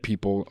did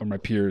people or my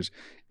peers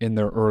in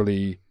their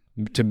early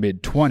to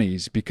mid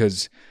 20s,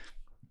 because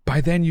by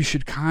then you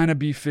should kind of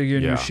be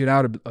figuring your shit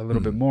out a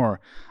little bit more.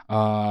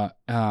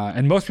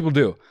 And most people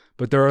do,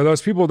 but there are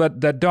those people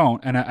that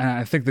don't. And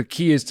I think the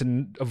key is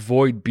to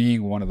avoid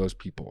being one of those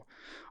people.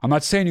 I'm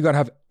not saying you got to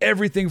have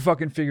everything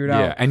fucking figured out.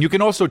 Yeah, and you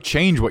can also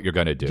change what you're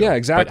going to do. Yeah,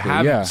 exactly.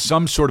 But have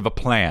some sort of a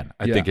plan,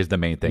 I think, is the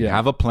main thing. Yeah.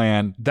 Have a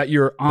plan. That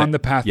you're on the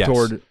path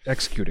toward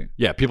executing.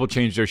 Yeah, people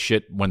change their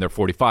shit when they're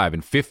 45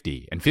 and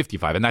 50 and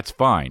 55, and that's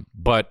fine.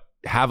 But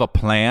have a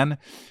plan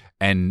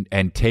and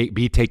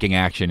be taking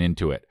action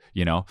into it.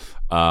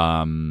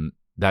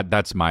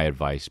 That's my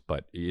advice.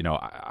 But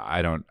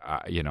I don't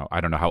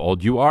know how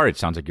old you are. It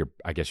sounds like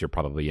I guess you're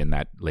probably in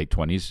that late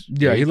 20s.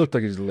 Yeah, he looked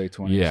like he's in the late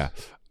 20s. Yeah.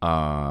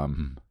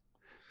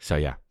 So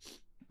yeah.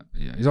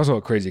 Yeah, he's also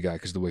a crazy guy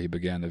because the way he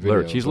began the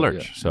video. He's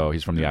Lurch. Yeah. So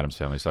he's from the Addams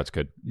Family, so that's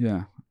good.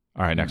 Yeah.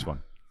 All right, next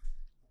one.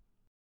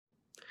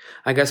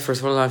 I guess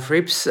first of all, I have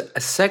rips.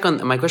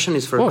 Second, my question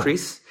is for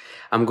Chris.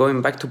 I'm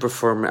going back to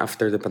perform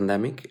after the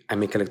pandemic. I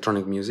make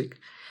electronic music.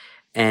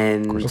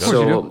 And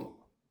so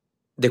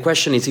the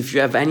question is if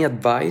you have any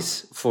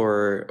advice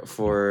for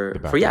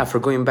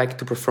going back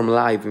to perform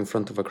live in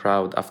front of a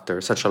crowd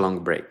after such a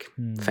long break.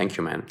 Thank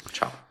you, man.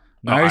 Ciao.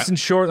 Nice and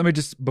short. Let me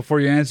just,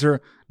 before you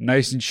answer,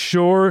 nice and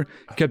short,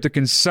 kept it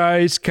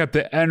concise, kept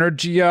the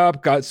energy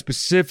up, got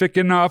specific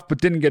enough,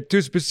 but didn't get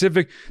too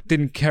specific,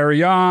 didn't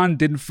carry on,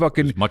 didn't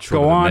fucking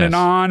go on and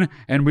on,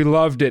 and we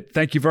loved it.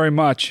 Thank you very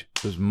much.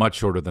 It was much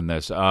shorter than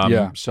this.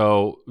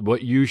 So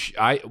what you,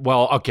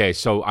 okay,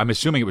 so I'm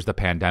assuming it was the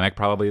pandemic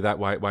probably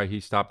why he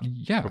stopped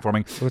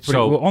performing.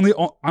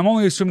 I'm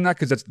only assuming that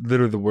because that's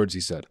literally the words he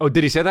said. Oh,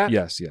 did he say that?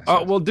 Yes.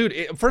 Oh, well, dude,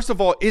 first of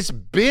all, it's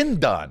been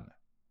done.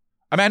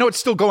 I mean, I know it's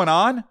still going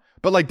on,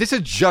 but like this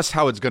is just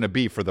how it's going to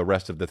be for the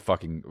rest of the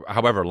fucking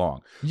however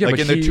long. Yeah, like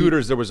in the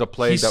Tudors, there was a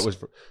plague that was.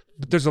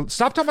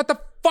 Stop talking about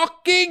the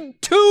fucking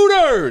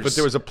Tudors. But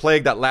there was a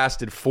plague that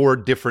lasted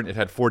it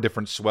had 4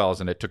 different swells,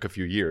 and it took a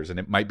few years, and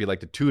it might be like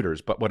the Tudors.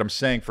 But what I'm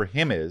saying for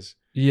him is,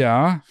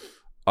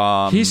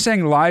 he's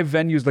saying live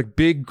venues like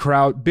big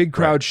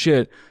crowd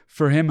shit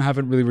for him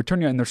haven't really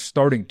returned yet, and they're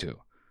starting to.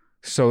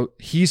 So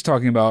he's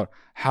talking about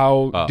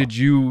how did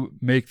you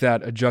make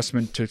that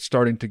adjustment to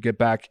starting to get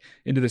back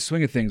into the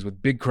swing of things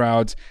with big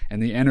crowds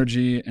and the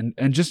energy and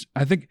just,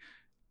 I think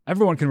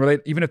everyone can relate,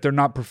 even if they're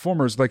not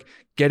performers, like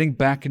getting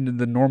back into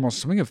the normal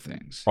swing of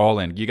things. All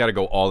in. You got to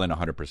go all in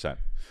 100%.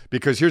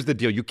 Because here's the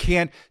deal. You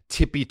can't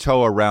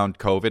tippy-toe around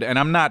COVID. And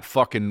I'm not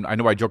I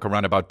know I joke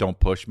around about don't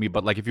push me,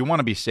 but like if you want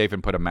to be safe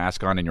and put a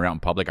mask on and you're out in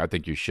public, I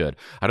think you should.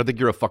 I don't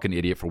think you're a fucking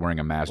idiot for wearing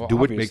a mask. Well, do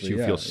what makes you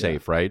feel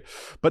safe, right?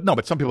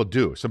 But some people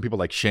do. Some people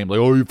like shame, like,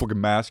 oh, you fucking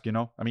mask, you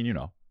know? I mean, you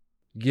know.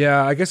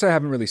 Yeah, I guess I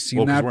haven't really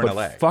seen that, but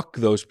LA. Fuck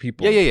those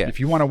people. Yeah. If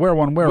you want to wear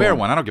one, wear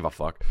one. I don't give a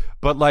fuck.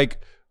 But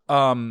like...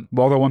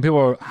 although when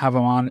people have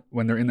them on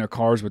when they're in their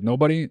cars with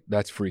nobody,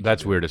 that's freaky.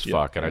 That's weird as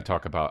fuck. And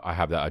I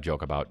have a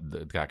joke about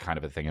that kind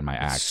of a thing in my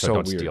act. So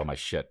don't steal my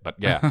shit. But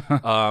yeah,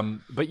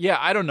 but yeah,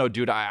 I don't know,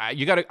 dude. I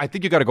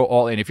think you gotta go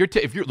all in. If you're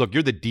you're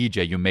the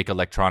DJ, you make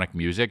electronic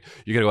music.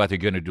 You gotta go out there.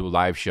 You're gonna do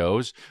live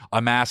shows.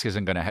 A mask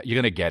isn't gonna. You're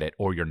gonna get it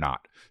or you're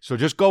not. So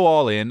just go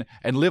all in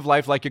and live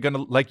life like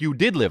you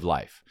did live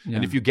life. Yeah.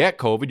 And if you get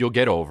COVID, you'll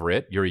get over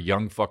it. You're a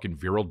young fucking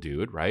virile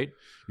dude, right?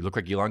 You look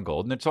like Elon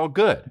Golden. It's all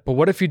good. But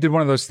what if you did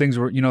one of those things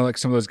where, like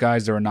some of those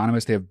guys, they're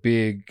anonymous. They have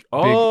big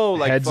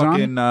like heads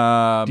fucking,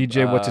 on.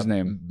 DJ, what's his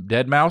name?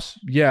 Dead Mouse?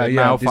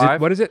 Yeah.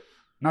 What is it?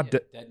 Not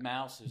Dead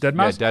Mouse. Dead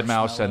Mouse? Yeah, Dead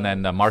Mouse and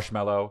then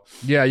Marshmallow.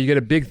 Yeah, you get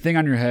a big thing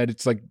on your head.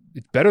 It's like,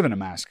 it's better than a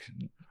mask.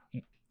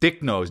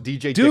 Dick Nose.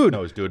 DJ Dick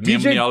Nose, dude.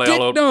 DJ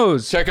Dick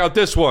Nose. Check out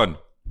this one.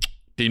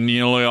 People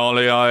just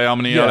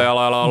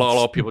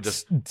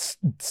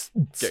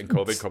getting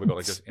COVID going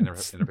like this in their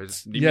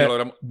faces.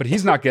 Yeah, but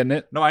he's not getting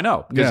it. No, I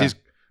know. Because he's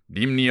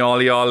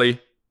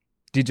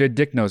DJ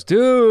Dick Nose.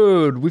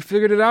 Dude, we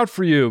figured it out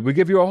for you. We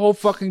give you a whole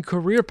fucking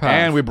career path.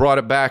 And we brought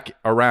it back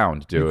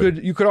around,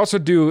 dude. You could also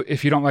do,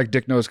 if you don't like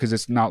Dick Nose because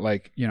it's not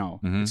like,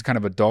 it's kind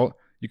of adult,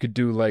 you could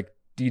do like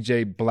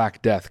DJ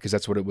Black Death because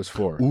that's what it was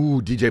for.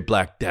 Ooh, DJ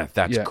Black Death.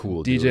 That's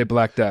cool, dude. DJ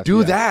Black Death.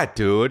 Do that,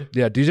 dude.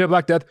 Yeah, DJ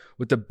Black Death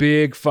with the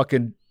big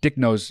fucking Dick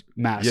Nose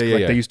mask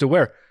they used to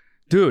wear.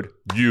 Dude.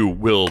 You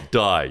will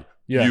die.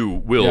 Yeah. You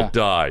will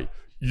die.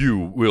 You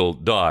will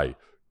die.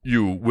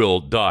 You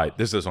will die.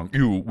 This is a song.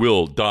 You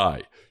will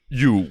die.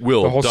 You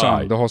will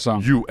die. The whole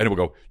song. And it will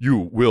go, you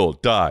will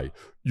die.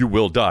 You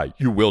will die.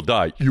 You will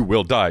die. You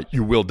will die.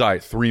 You will die.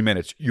 3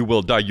 minutes. You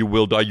will die. You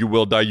will die. You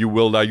will die. You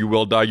will die. You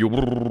will die. You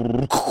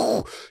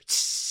will.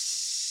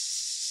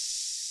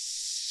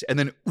 And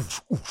then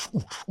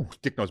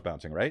Dick Nose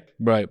bouncing, right?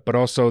 Right. But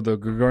also the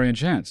Gregorian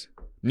chants.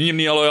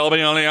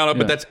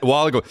 But that's a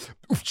while ago.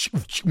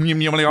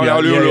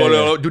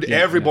 Dude,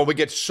 everyone would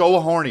get so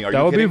horny.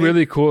 That would be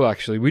really cool,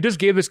 actually. We just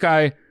gave this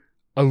guy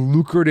a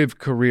lucrative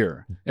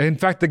career. In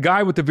fact, the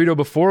guy with the video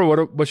before,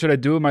 what should I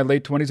do in my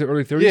late 20s or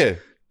early 30s? Yeah.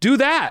 Do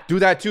that. Do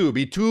that too.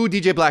 Be 2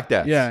 DJ Black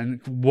Deaths. Yeah,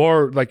 and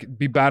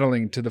be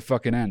battling to the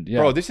fucking end. Yeah.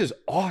 Bro, this is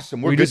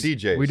awesome. We're good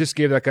DJs. We just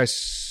gave that guy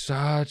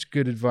such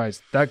good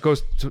advice. That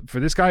goes for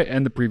this guy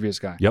and the previous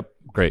guy. Yep.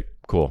 Great.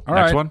 Cool. All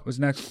next right. one? What's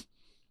next?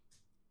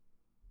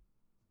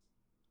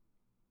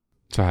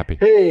 So happy.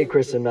 Hey,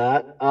 Chris and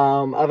Matt.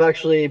 I've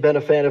actually been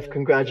a fan of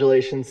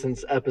Congratulations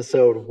since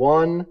episode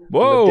 1.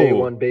 Whoa. I'm a day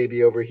one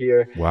baby over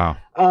here. Wow.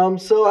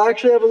 So I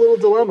actually have a little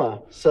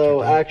dilemma.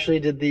 So I actually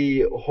did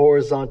the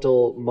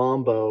horizontal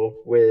mambo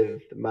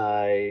with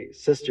my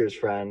sister's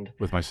friend.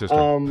 With my sister.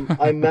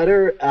 I met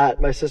her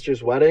at my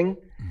sister's wedding.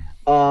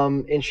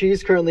 And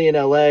she's currently in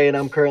LA and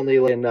I'm currently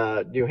in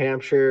New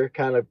Hampshire,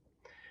 kind of,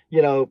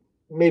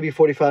 maybe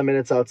 45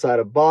 minutes outside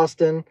of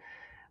Boston.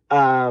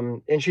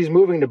 And she's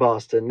moving to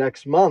Boston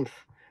next month.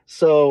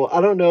 So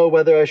I don't know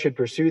whether I should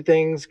pursue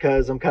things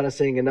because I'm kind of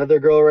seeing another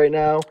girl right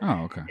now.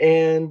 Oh, okay.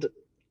 And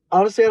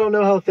honestly, I don't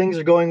know how things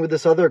are going with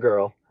this other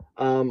girl.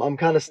 I'm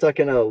kind of stuck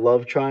in a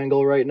love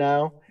triangle right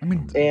now. I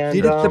mean, did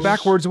it the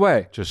backwards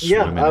way.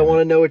 I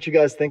want to know what you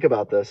guys think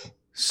about this.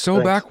 So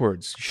Thanks.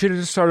 Backwards. You should have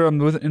just started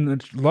in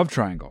the love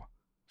triangle.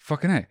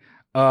 Fucking A.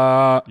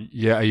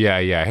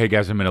 Yeah. Hey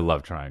guys, I'm in a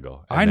love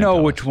triangle. I know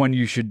what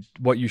you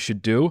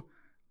should do.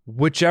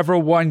 Whichever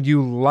one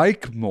you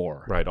like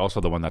more. Right.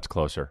 Also the one that's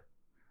closer.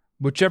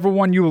 Whichever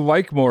one you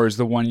like more is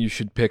the one you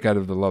should pick out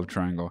of the love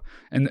triangle.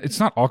 And it's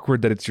not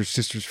awkward that it's your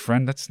sister's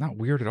friend. That's not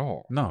weird at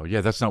all. No,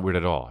 yeah, that's not weird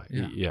at all.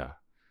 Yeah.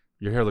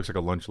 Your hair looks like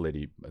a lunch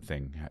lady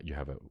thing. You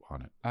have it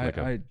on it.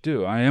 I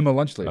do. I am a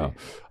lunch lady.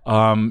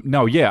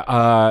 No,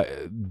 yeah.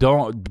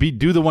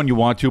 Do the one you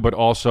want to, but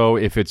also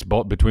if it's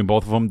between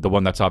both of them, the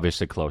one that's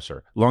obviously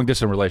closer. Long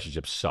distance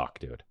relationships suck,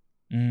 dude.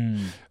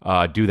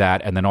 Do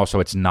that, and then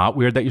also it's not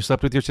weird that you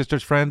slept with your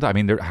sister's friend. I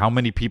mean, how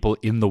many people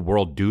in the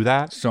world do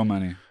that? So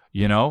many.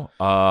 You know,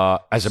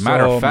 as a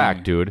matter of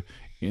fact, dude,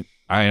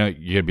 I know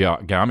you'd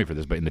get on me for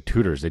this, but in the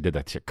Tudors, they did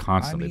that shit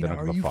constantly. They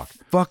don't give a fuck.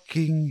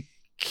 Fucking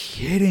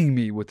kidding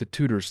me with the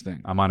Tudors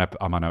thing? I'm on the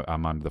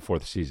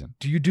 4th season.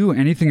 Do you do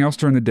anything else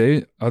during the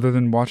day other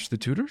than watch the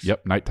Tudors?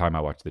 Yep, nighttime I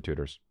watch the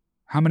Tudors.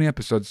 How many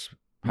episodes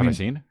have I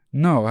seen?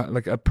 No,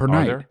 like per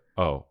night. There?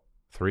 Oh,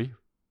 3.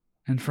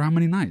 And for how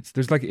many nights?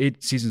 There's like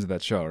 8 seasons of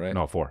that show, right?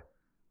 No, 4.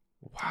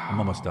 Wow, I'm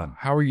almost done.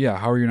 How are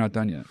you not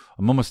done yet?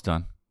 I'm almost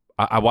done.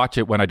 I watch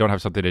it when I don't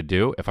have something to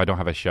do, if I don't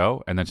have a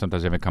show, and then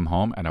sometimes I even come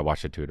home and I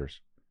watch the Tudors.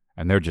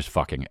 And they're just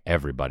fucking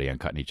everybody and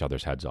cutting each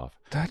other's heads off.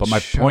 But my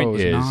point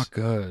is not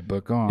good,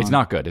 but go on. It's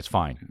not good. It's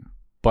fine.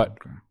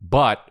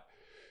 But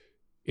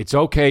it's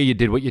okay. You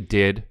did what you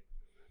did.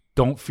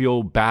 Don't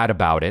feel bad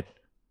about it.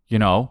 You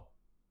know,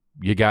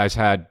 you guys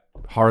had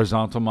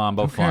horizontal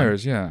mambo fun. Who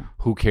cares? Yeah.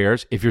 Who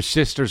cares? If your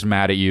sister's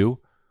mad at you,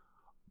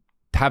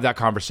 have that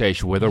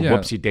conversation with her. Yeah.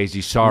 Whoopsie daisy,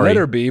 sorry. Let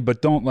her be,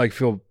 but don't like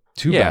feel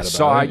too bad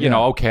about it. You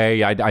know,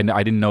 okay, I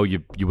didn't know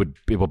it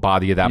would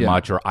bother you that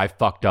much, or I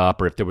fucked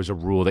up, or if there was a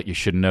rule that you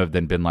shouldn't have,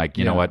 then been like,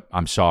 you know what,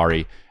 I'm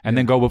sorry, and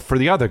then go for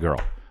the other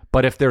girl.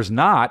 But if there's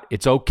not,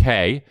 it's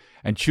okay,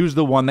 and choose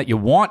the one that you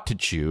want to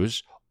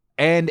choose,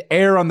 and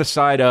err on the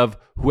side of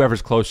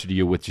whoever's closer to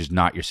you, which is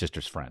not your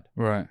sister's friend.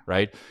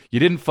 Right? You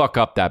didn't fuck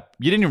up that.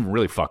 You didn't even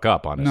really fuck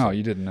up, honestly. No,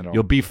 you didn't at all.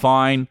 You'll be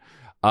fine.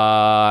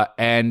 Are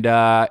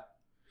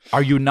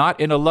you not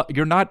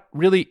you're not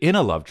really in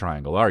a love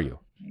triangle, are you?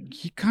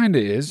 He kind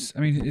of is. I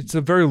mean, it's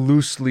a very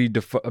loosely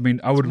defined. I mean,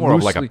 I would more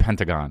of like a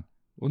pentagon.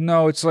 Well,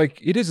 no, it's like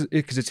it is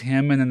because it's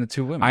him and then the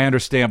 2 women. I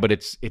understand, but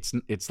it's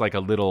like a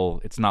little.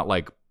 It's not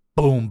like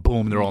boom,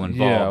 boom. They're all involved.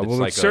 Yeah, well, it's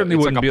like it certainly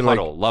wouldn't like be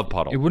puddle, like love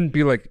puddle. It wouldn't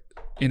be like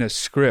in a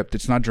script.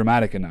 It's not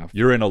dramatic enough.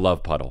 You're in a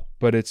love puddle,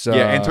 but it's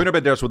Antonio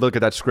Banderas would look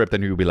at that script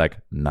and he would be like,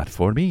 "Not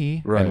for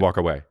me," and walk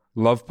away.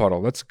 Love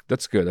puddle. That's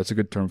good. That's a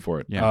good term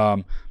for it. Yeah.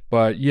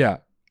 But yeah,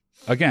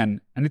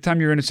 again, anytime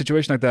you're in a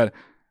situation like that.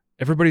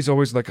 Everybody's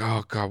always like,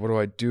 oh, God, what do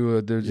I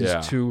do? There's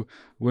these 2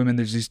 women.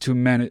 There's these 2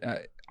 men.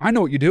 I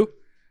know what you do.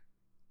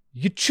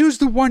 You choose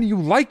the one you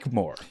like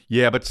more.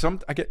 Yeah, but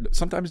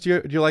sometimes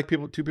do you like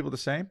 2 people the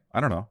same?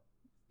 I don't know.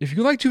 If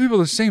you like 2 people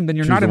the same, then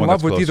you're not in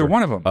love with either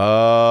one of them.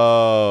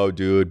 Oh,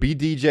 dude. Be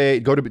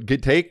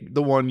DJ. Take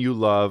the one you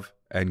love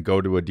and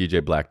go to a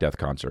DJ Black Death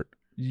concert.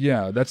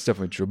 Yeah, that's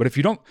definitely true. But if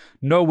you don't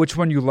know which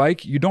one you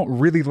like, you don't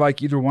really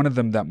like either one of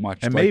them that much.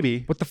 And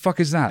maybe. What the fuck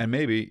is that? And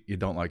maybe you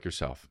don't like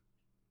yourself.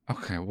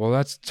 Okay, well,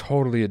 that's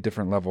totally a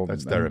different level.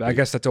 That's therapy. I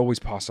guess that's always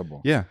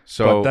possible. Yeah,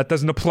 so but that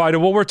doesn't apply to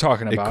what we're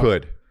talking about. It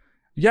could.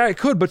 Yeah, it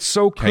could, but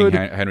so could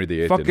Henry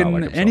VIII fucking did not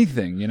like himself.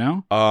 anything, you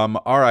know?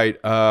 All right.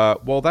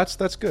 Well, that's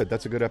good.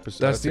 That's a good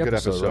episode. That's a good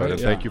episode. Right? And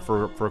thank you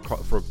for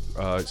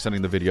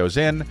sending the videos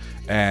in.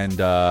 And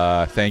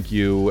thank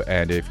you.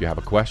 And if you have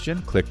a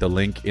question, click the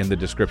link in the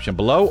description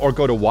below or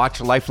go to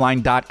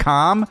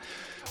watchlifeline.com.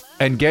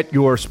 And get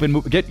your spin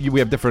move. We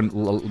have different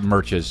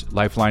merches.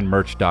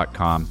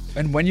 LifelineMerch.com.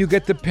 And when you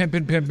get the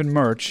Pimpin'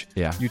 merch,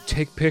 you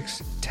take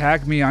pics,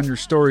 tag me on your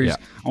stories. Yeah.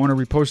 I want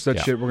to repost that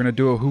shit. We're going to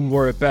do a Who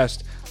Wore It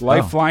Best.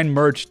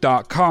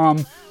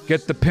 LifelineMerch.com.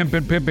 Get the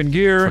Pimpin'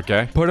 gear.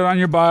 Okay. Put it on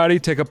your body.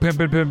 Take a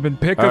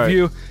Pimpin' pic of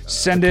you.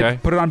 Send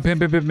it. Put it on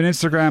Pimpin'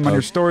 Instagram on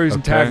your stories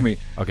and tag me.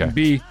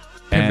 Okay.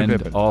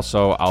 And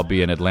also, I'll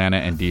be in Atlanta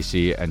and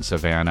DC and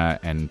Savannah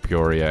and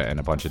Peoria and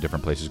a bunch of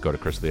different places. Go to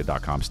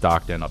chrisleah.com.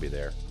 Stockton, I'll be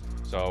there.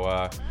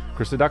 So,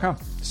 chrisleah.com.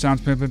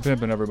 Sounds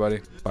pimpin', everybody.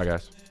 Bye,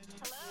 guys.